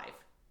 5.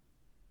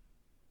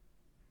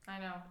 I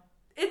know.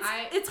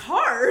 It's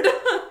hard.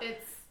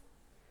 It's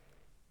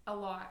a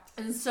lot.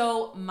 And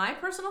so my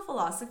personal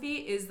philosophy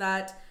is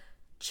that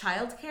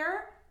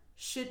childcare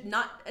should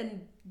not,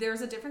 and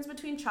there's a difference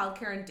between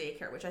childcare and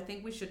daycare, which I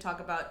think we should talk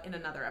about in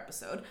another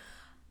episode.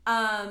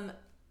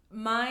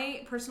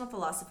 My personal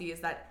philosophy is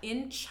that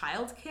in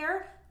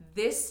childcare,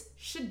 this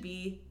should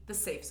be the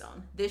safe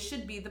zone. This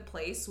should be the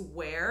place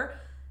where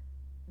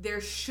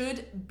there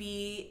should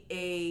be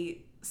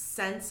a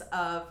sense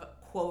of,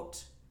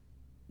 quote,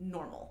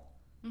 normal.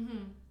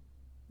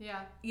 Yeah.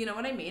 You know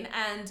what I mean?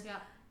 And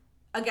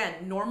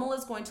again, normal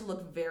is going to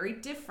look very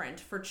different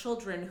for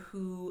children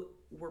who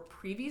were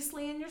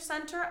previously in your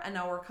center and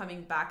now are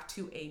coming back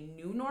to a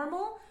new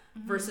normal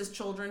versus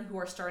children who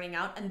are starting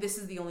out and this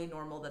is the only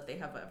normal that they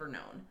have ever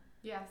known.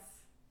 Yes.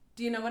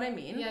 Do you know what I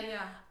mean?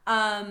 Yeah.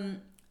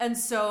 And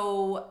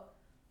so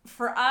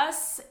for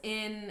us,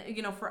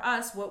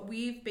 what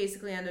we've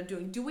basically ended up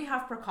doing, do we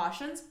have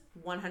precautions?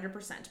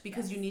 100%,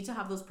 because you need to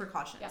have those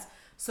precautions. Yeah.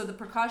 So the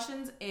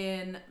precautions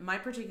in my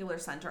particular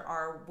center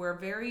are, we're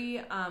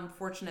very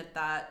fortunate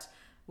that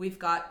we've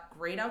got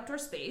great outdoor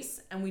space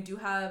and we do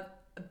have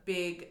a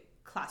big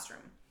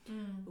classroom.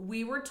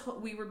 We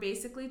were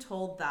basically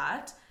told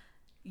that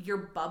your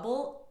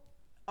bubble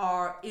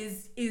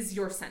is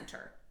your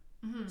center.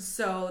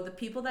 So the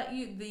people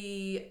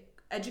the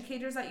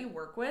educators that you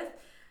work with,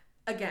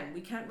 again,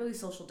 we can't really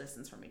social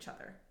distance from each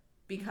other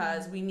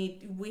because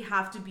we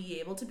have to be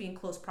able to be in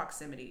close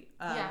proximity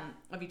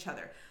of each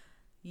other.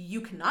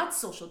 You cannot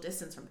social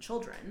distance from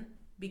children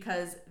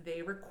because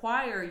they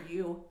require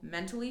you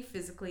mentally,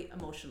 physically,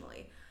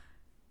 emotionally.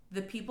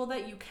 The people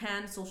that you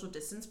can social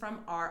distance from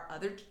are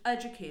other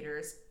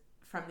educators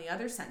from the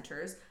other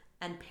centers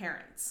and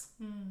parents.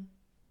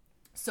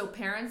 So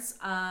parents...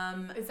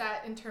 is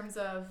that in terms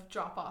of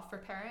drop-off for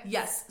parents?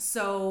 Yes.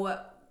 So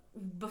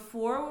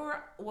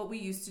before, what we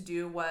used to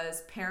do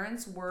was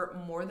parents were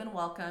more than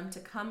welcome to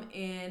come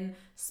in,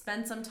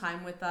 spend some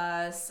time with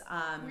us.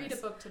 Read a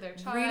book to their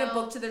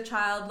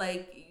child.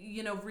 Like,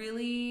 you know,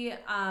 really...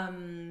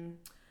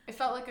 it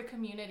felt like a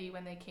community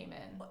when they came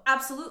in.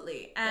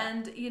 Absolutely.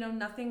 And, you know,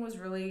 nothing was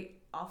really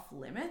off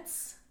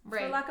limits, for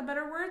lack of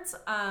better words.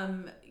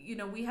 You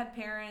know, we had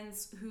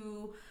parents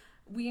who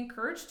we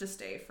encouraged to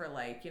stay for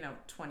like, you know,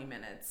 20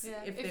 minutes.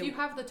 Yeah. If you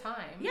have the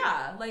time.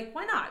 Yeah. Like,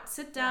 why not?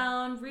 Sit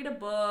down, read a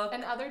book.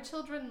 And other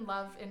children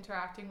love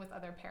interacting with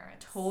other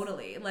parents.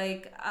 Totally.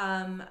 Like,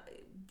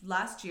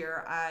 last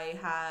year I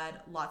had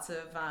lots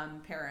of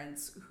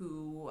parents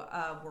who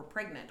were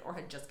pregnant or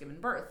had just given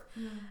birth.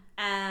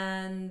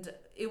 And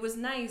it was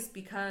nice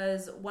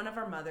because one of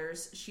our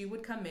mothers, she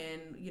would come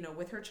in, you know,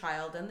 with her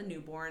child and the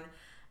newborn,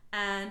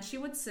 and she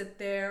would sit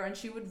there and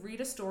she would read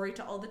a story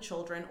to all the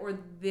children, or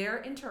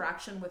their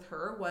interaction with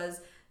her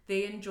was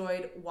they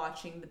enjoyed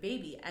watching the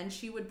baby, and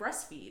she would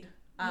breastfeed.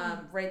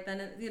 Right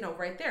then, you know,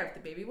 right there. If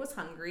the baby was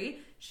hungry,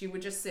 she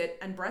would just sit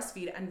and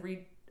breastfeed and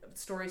read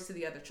stories to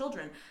the other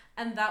children.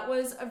 And that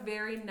was a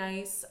very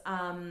nice,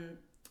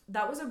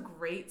 that was a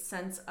great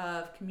sense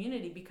of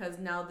community, because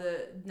now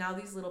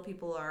these little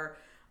people are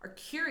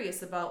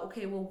curious about,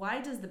 okay, well, why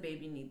does the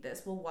baby need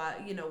this? Well,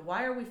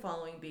 why are we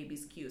following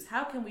baby's cues?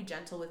 How can we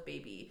gentle with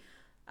baby?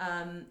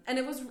 And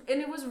it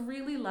was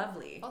really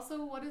lovely.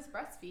 Also, what is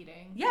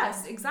breastfeeding?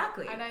 Yes,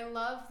 exactly. And I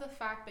love the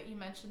fact that you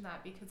mentioned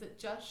that, because it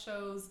just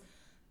shows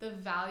the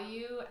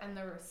value and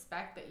the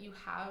respect that you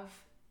have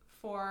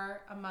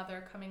for a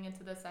mother coming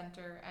into the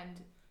center and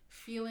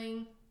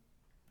feeling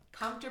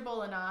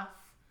comfortable enough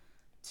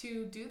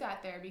to do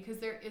that there, because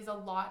there is a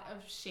lot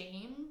of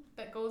shame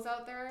that goes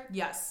out there.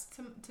 Yes.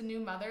 To new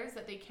mothers,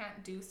 that they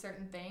can't do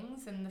certain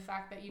things, and the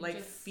fact that you like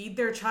just feed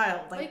their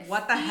child. Like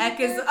what the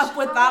heck is up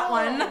with that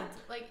one?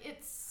 Like,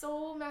 it's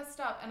so messed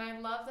up, and I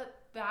love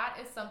that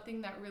is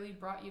something that really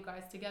brought you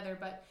guys together.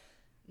 But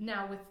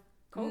now with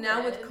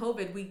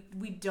COVID,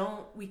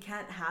 we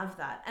can't have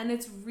that, and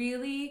it's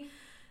really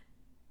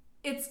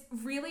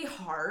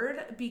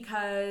hard,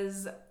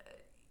 because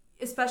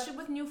especially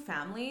with new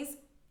families,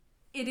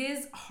 it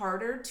is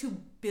harder to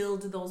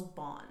build those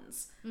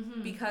bonds,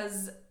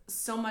 because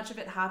so much of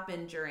it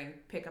happened during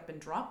pickup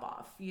and drop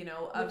off, you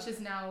know.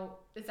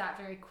 Is that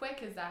very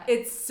quick?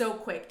 It's so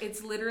quick.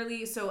 It's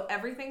literally, so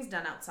everything's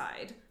done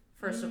outside,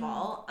 first of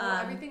all.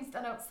 Everything's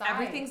done outside.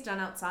 Everything's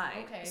done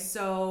outside. Okay.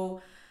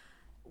 So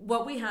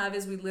what we have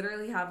is we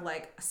literally have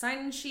like a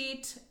sign-in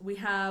sheet. We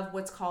have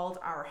what's called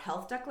our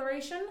health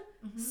declaration.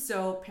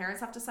 So parents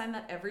have to sign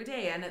that every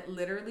day, and it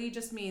literally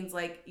just means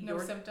like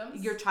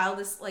symptoms. Your child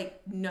is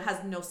like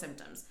has no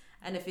symptoms,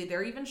 and if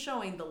they're even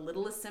showing the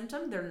littlest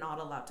symptom, they're not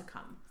allowed to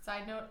come.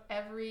 Side note: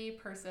 every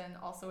person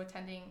also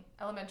attending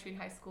elementary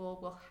and high school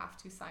will have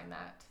to sign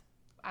that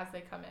as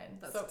they come in.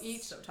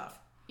 That's so tough.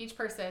 Each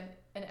person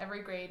in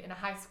every grade in a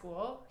high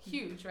school,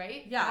 huge,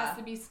 right? Yeah. Has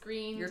to be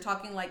screened. You're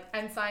talking like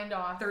and signed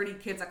off. 30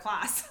 kids a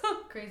class.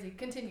 Crazy.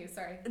 Continue.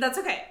 Sorry. That's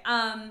okay.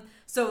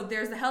 So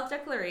there's the health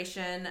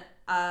declaration.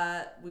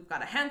 We've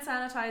got a hand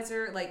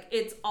sanitizer. Like,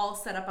 it's all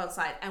set up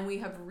outside. And we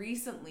have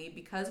recently,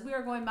 because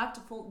we're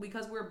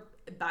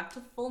back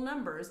to full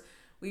numbers,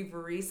 we've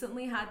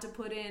recently had to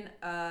put in,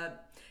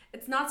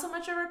 it's not so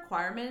much a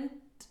requirement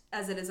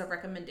as it is a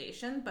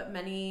recommendation, but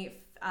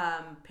many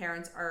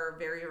parents are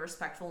very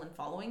respectful in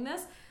following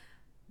this,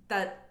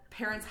 that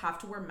parents have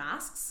to wear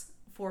masks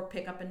for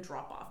pickup and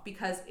drop off,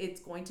 because it's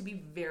going to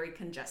be very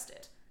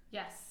congested.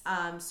 Yes.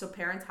 So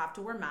parents have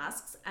to wear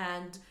masks,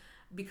 and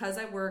because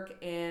I work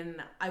in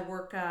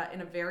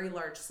a very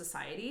large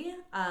society,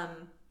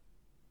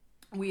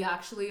 we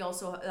actually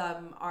also,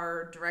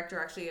 our director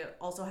actually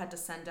also had to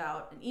send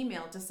out an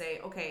email to say,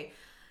 okay,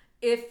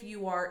 if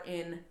you are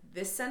in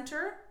this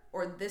center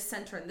or this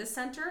center and this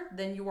center,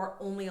 then you are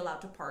only allowed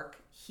to park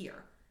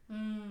here.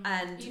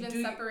 And even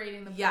separating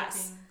the parking,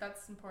 yes,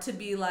 that's important. To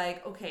be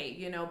like, okay,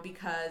 you know,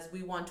 because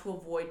we want to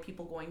avoid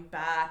people going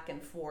back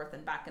and forth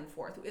and back and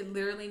forth. It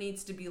literally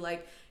needs to be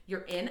like,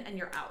 you're in and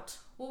you're out.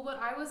 Well, what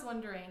I was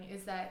wondering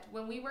is that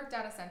when we worked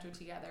at a center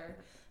together,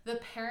 the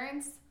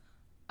parents,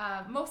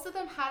 most of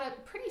them had a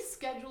pretty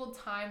scheduled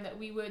time that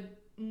we would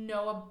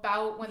know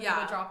about when they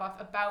would drop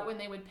off, about when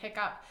they would pick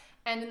up.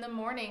 And in the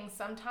morning,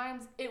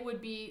 sometimes it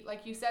would be,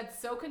 like you said,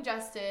 so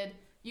congested,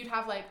 you'd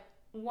have like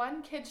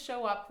one kid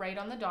show up right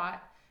on the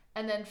dot,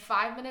 and then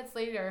 5 minutes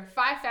later,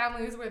 5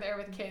 families were there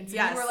with kids.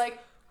 Yes. And you were like,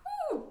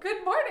 "Woo,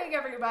 good morning,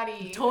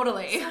 everybody."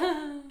 Totally.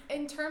 So,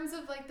 in terms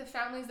of like the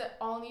families that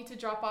all need to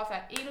drop off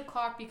at 8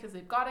 o'clock because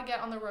they've got to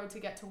get on the road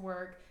to get to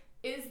work,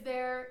 is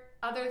there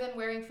other than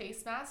wearing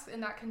face masks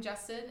in that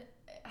congested,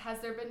 has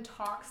there been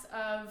talks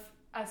of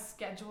a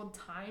scheduled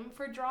time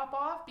for drop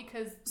off?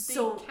 Because they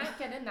can't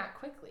get in that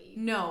quickly.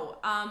 No.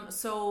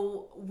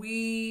 So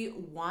we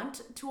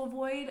want to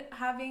avoid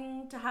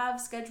having to have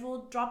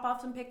scheduled drop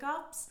offs and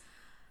pickups.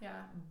 Yeah.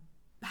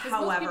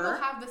 However, most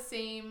people have the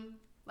same,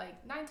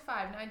 like 9 to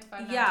 5, 9 to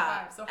 5, 9 yeah, to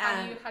 5. So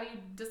how do you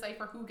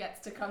decipher who gets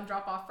to come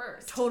drop off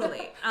first?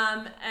 Totally.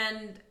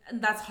 And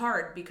that's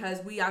hard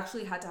because we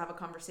actually had to have a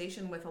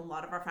conversation with a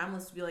lot of our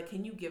families to be like,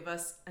 can you give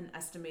us an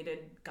estimated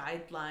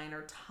guideline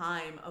or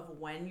time of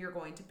when you're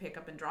going to pick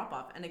up and drop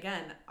off? And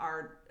again,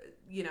 our,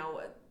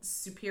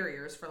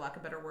 superiors, for lack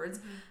of better words,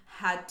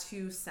 had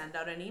to send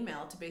out an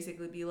email to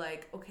basically be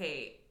like,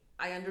 okay,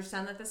 I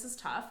understand that this is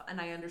tough and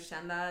I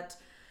understand that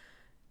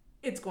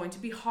it's going to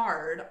be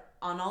hard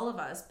on all of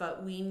us,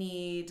 but we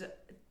need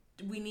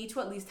to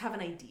at least have an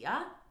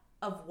idea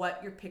of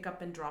what your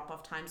pickup and drop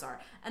off times are.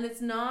 And it's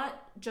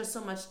not just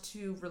so much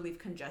to relieve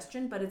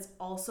congestion, but it's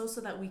also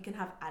so that we can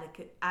have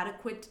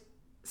adequate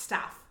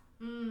staff.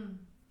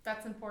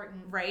 That's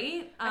important.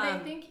 Right? And I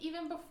think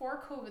even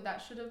before COVID,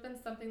 that should have been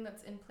something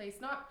that's in place,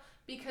 not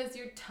because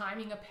you're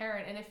timing a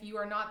parent. And if you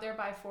are not there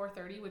by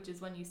 4:30, which is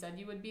when you said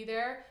you would be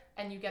there,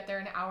 and you get there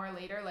an hour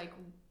later, like,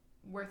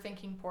 we're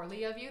thinking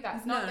poorly of you.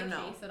 That's not the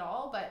case at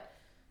all, but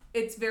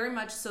it's very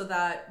much so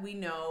that we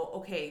know,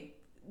 okay,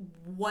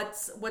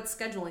 what's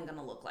scheduling going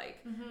to look like?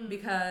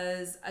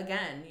 Because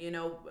again,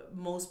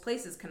 most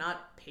places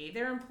cannot pay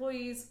their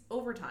employees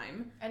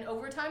overtime, and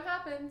overtime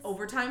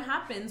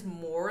happens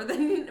more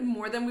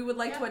than we would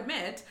like to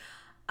admit.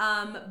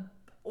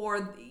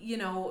 Or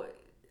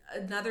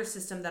another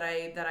system that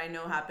I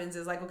know happens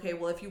is like, okay,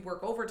 well, if you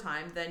work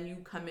overtime, then you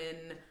come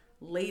in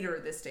later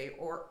this day,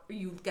 or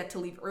you get to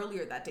leave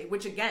earlier that day,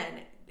 which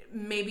again,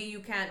 maybe you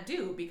can't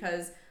do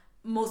because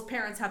most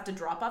parents have to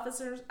drop off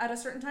at a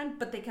certain time,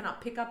 but they cannot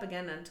pick up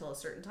again until a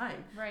certain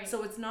time. Right.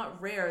 So it's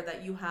not rare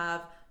that you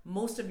have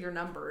most of your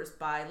numbers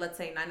by, let's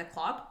say, 9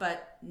 o'clock,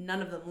 but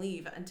none of them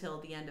leave until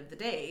the end of the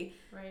day.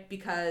 Right.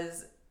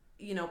 Because,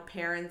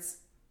 parents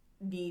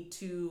need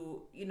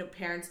to,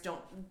 parents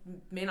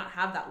may not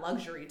have that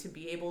luxury to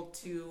be able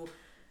to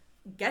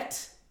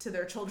get to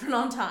their children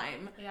on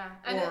time. Yeah.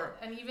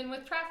 And even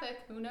with traffic,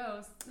 who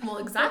knows? Well,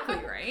 exactly,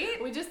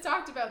 right? We just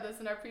talked about this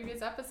in our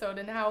previous episode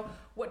and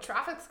what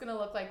traffic's going to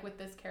look like with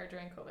this care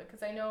during COVID.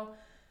 Because I know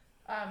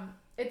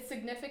it's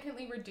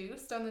significantly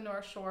reduced on the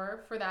North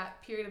Shore for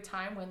that period of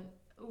time when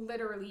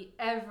literally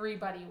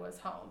everybody was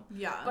home.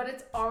 Yeah. But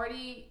it's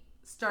already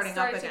started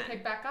to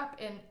pick back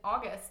up in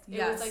August.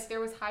 It was like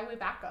there was highway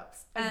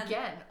backups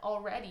again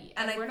already.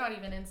 And we're not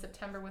even in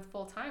September with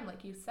full time,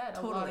 like you said.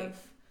 Totally. A lot of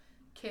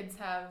kids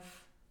have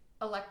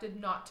elected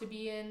not to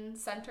be in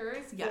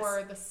centers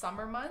for the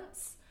summer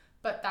months,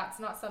 but that's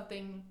not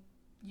something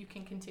you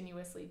can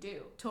continuously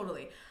do.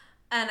 Totally.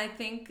 And I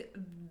think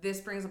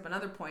this brings up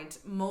another point.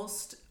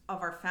 Most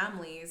of our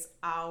families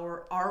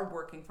are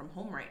working from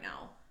home right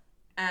now.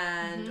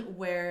 And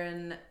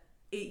when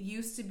it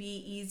used to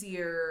be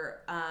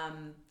easier,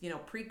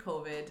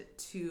 pre-COVID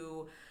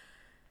to,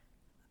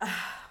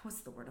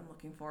 what's the word I'm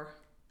looking for?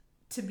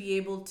 To be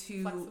able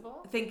to...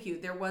 Flexible? Thank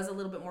you. There was a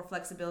little bit more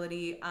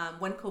flexibility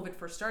when COVID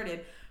first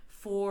started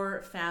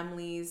for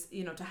families,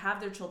 to have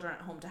their children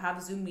at home, to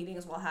have Zoom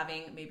meetings while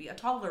having maybe a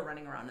toddler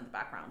running around in the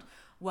background.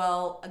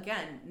 Well,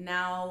 again,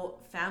 now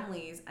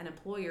families and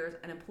employers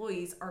and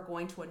employees are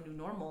going to a new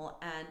normal,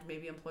 and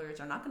maybe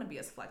employers are not going to be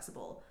as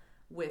flexible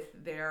with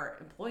their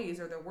employees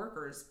or their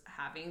workers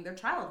having their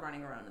child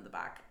running around in the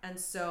back. And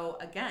so,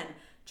 again,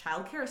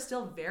 childcare is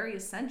still very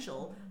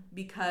essential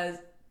because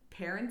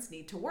parents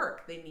need to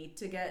work. They need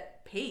to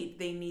get paid.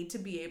 They need to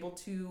be able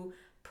to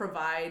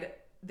provide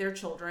their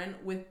children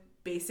with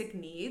basic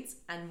needs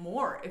and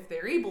more if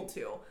they're able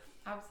to.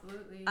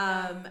 Absolutely.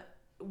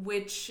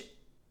 Which,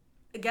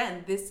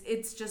 again,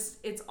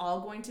 it's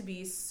all going to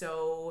be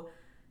so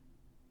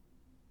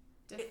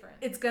different.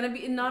 It's going to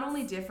be not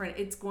only different,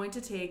 it's going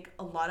to take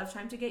a lot of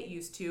time to get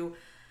used to.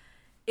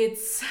 And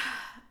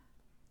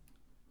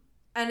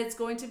it's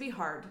going to be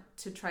hard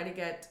to try to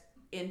get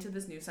into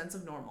this new sense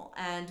of normal.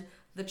 And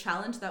the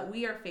challenge that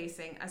we are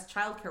facing as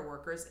childcare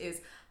workers is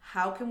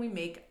how can we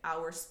make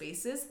our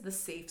spaces the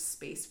safe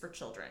space for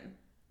children?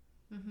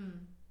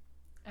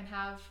 And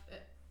have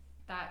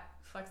that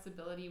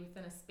flexibility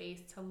within a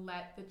space to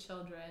let the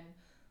children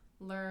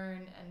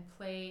learn and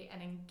play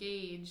and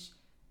engage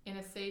in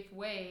a safe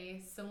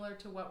way, similar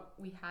to what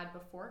we had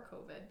before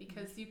COVID.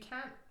 Because you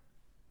can't,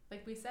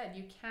 like we said,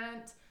 you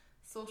can't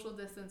social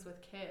distance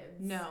with kids.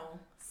 No.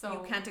 So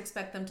you can't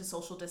expect them to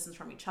social distance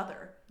from each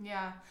other.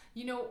 Yeah.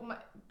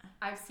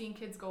 I've seen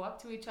kids go up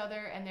to each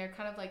other and they're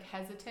kind of like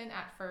hesitant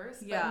at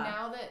first. Yeah. But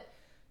now that,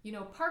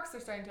 parks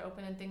are starting to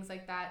open and things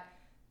like that,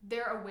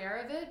 they're aware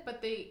of it,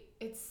 but they're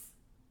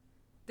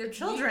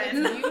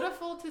children. It's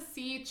beautiful to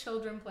see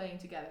children playing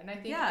together. And I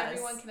think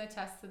everyone can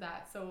attest to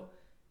that. So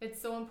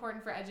it's so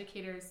important for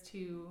educators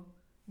to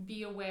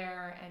be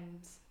aware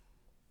and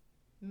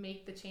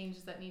make the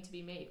changes that need to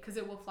be made, because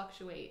it will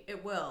fluctuate.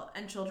 It will.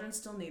 And children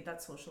still need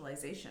that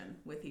socialization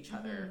with each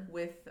other,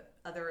 with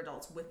other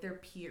adults, with their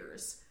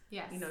peers.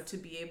 Yes. You know, to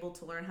be able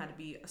to learn how to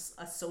be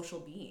a social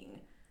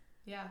being.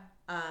 Yeah.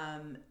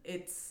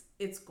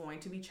 It's going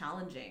to be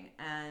challenging.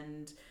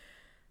 And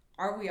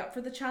are we up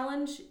for the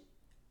challenge?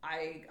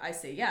 I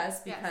say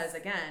yes, because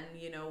again,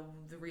 you know,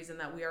 the reason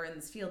that we are in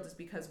this field is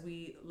because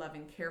we love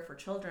and care for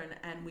children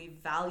and we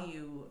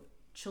value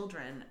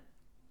children.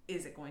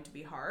 Is it going to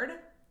be hard?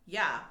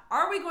 Yeah.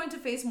 Are we going to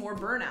face more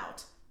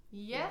burnout?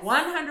 Yes.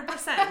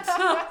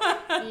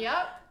 100%.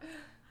 Yep.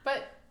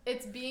 But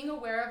it's being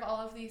aware of all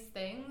of these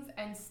things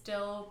and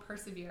still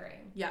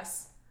persevering.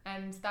 Yes.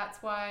 And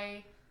that's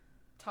why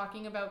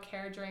talking about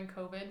care during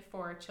COVID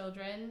for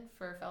children,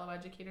 for fellow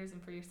educators,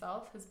 and for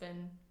yourself has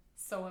been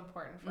so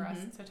important for us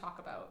to talk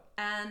about.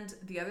 And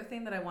the other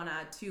thing that I want to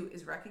add too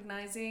is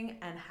recognizing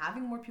and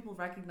having more people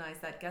recognize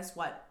that, guess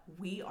what?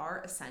 We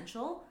are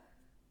essential.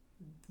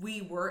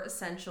 We were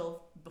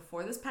essential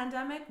before this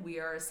pandemic. We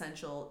were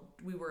essential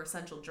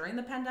during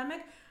the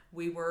pandemic.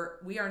 We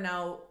are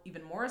now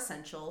even more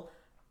essential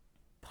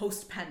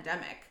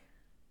post-pandemic.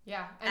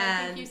 Yeah. And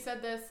I think you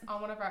said this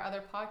on one of our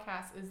other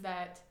podcasts, is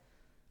that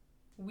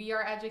we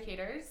are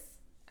educators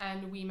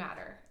and we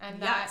matter.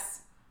 And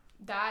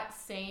that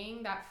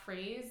saying, that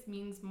phrase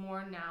means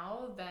more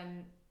now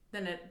than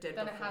it did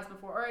before. It has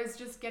before, or is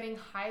just getting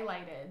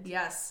highlighted.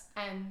 Yes.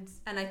 And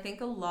I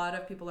think a lot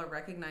of people are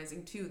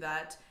recognizing too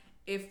that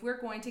if we're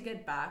going to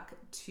get back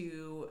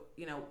to,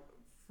 you know,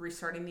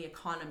 restarting the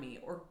economy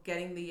or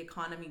getting the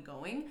economy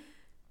going,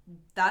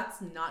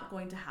 that's not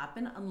going to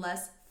happen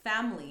unless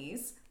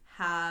families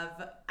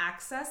have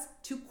access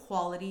to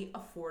quality,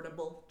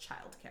 affordable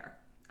childcare.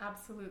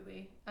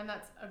 Absolutely. And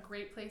that's a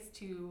great place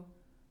to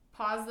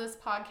pause this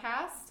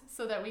podcast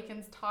so that we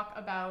can talk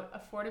about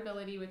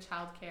affordability with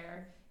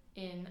childcare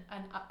in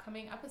an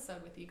upcoming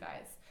episode with you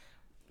guys.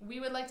 We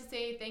would like to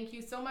say thank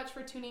you so much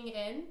for tuning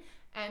in,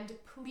 and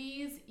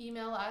please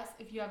email us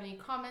if you have any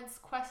comments,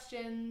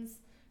 questions,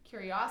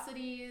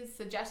 curiosities,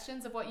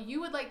 suggestions of what you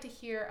would like to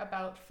hear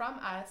about from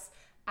us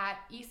at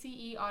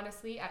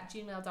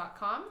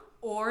eceehonestly@gmail.com.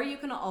 Or you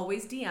can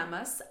always DM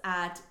us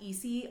at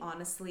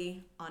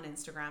eceehonestly on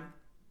Instagram.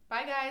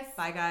 Bye, guys.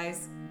 Bye,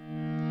 guys.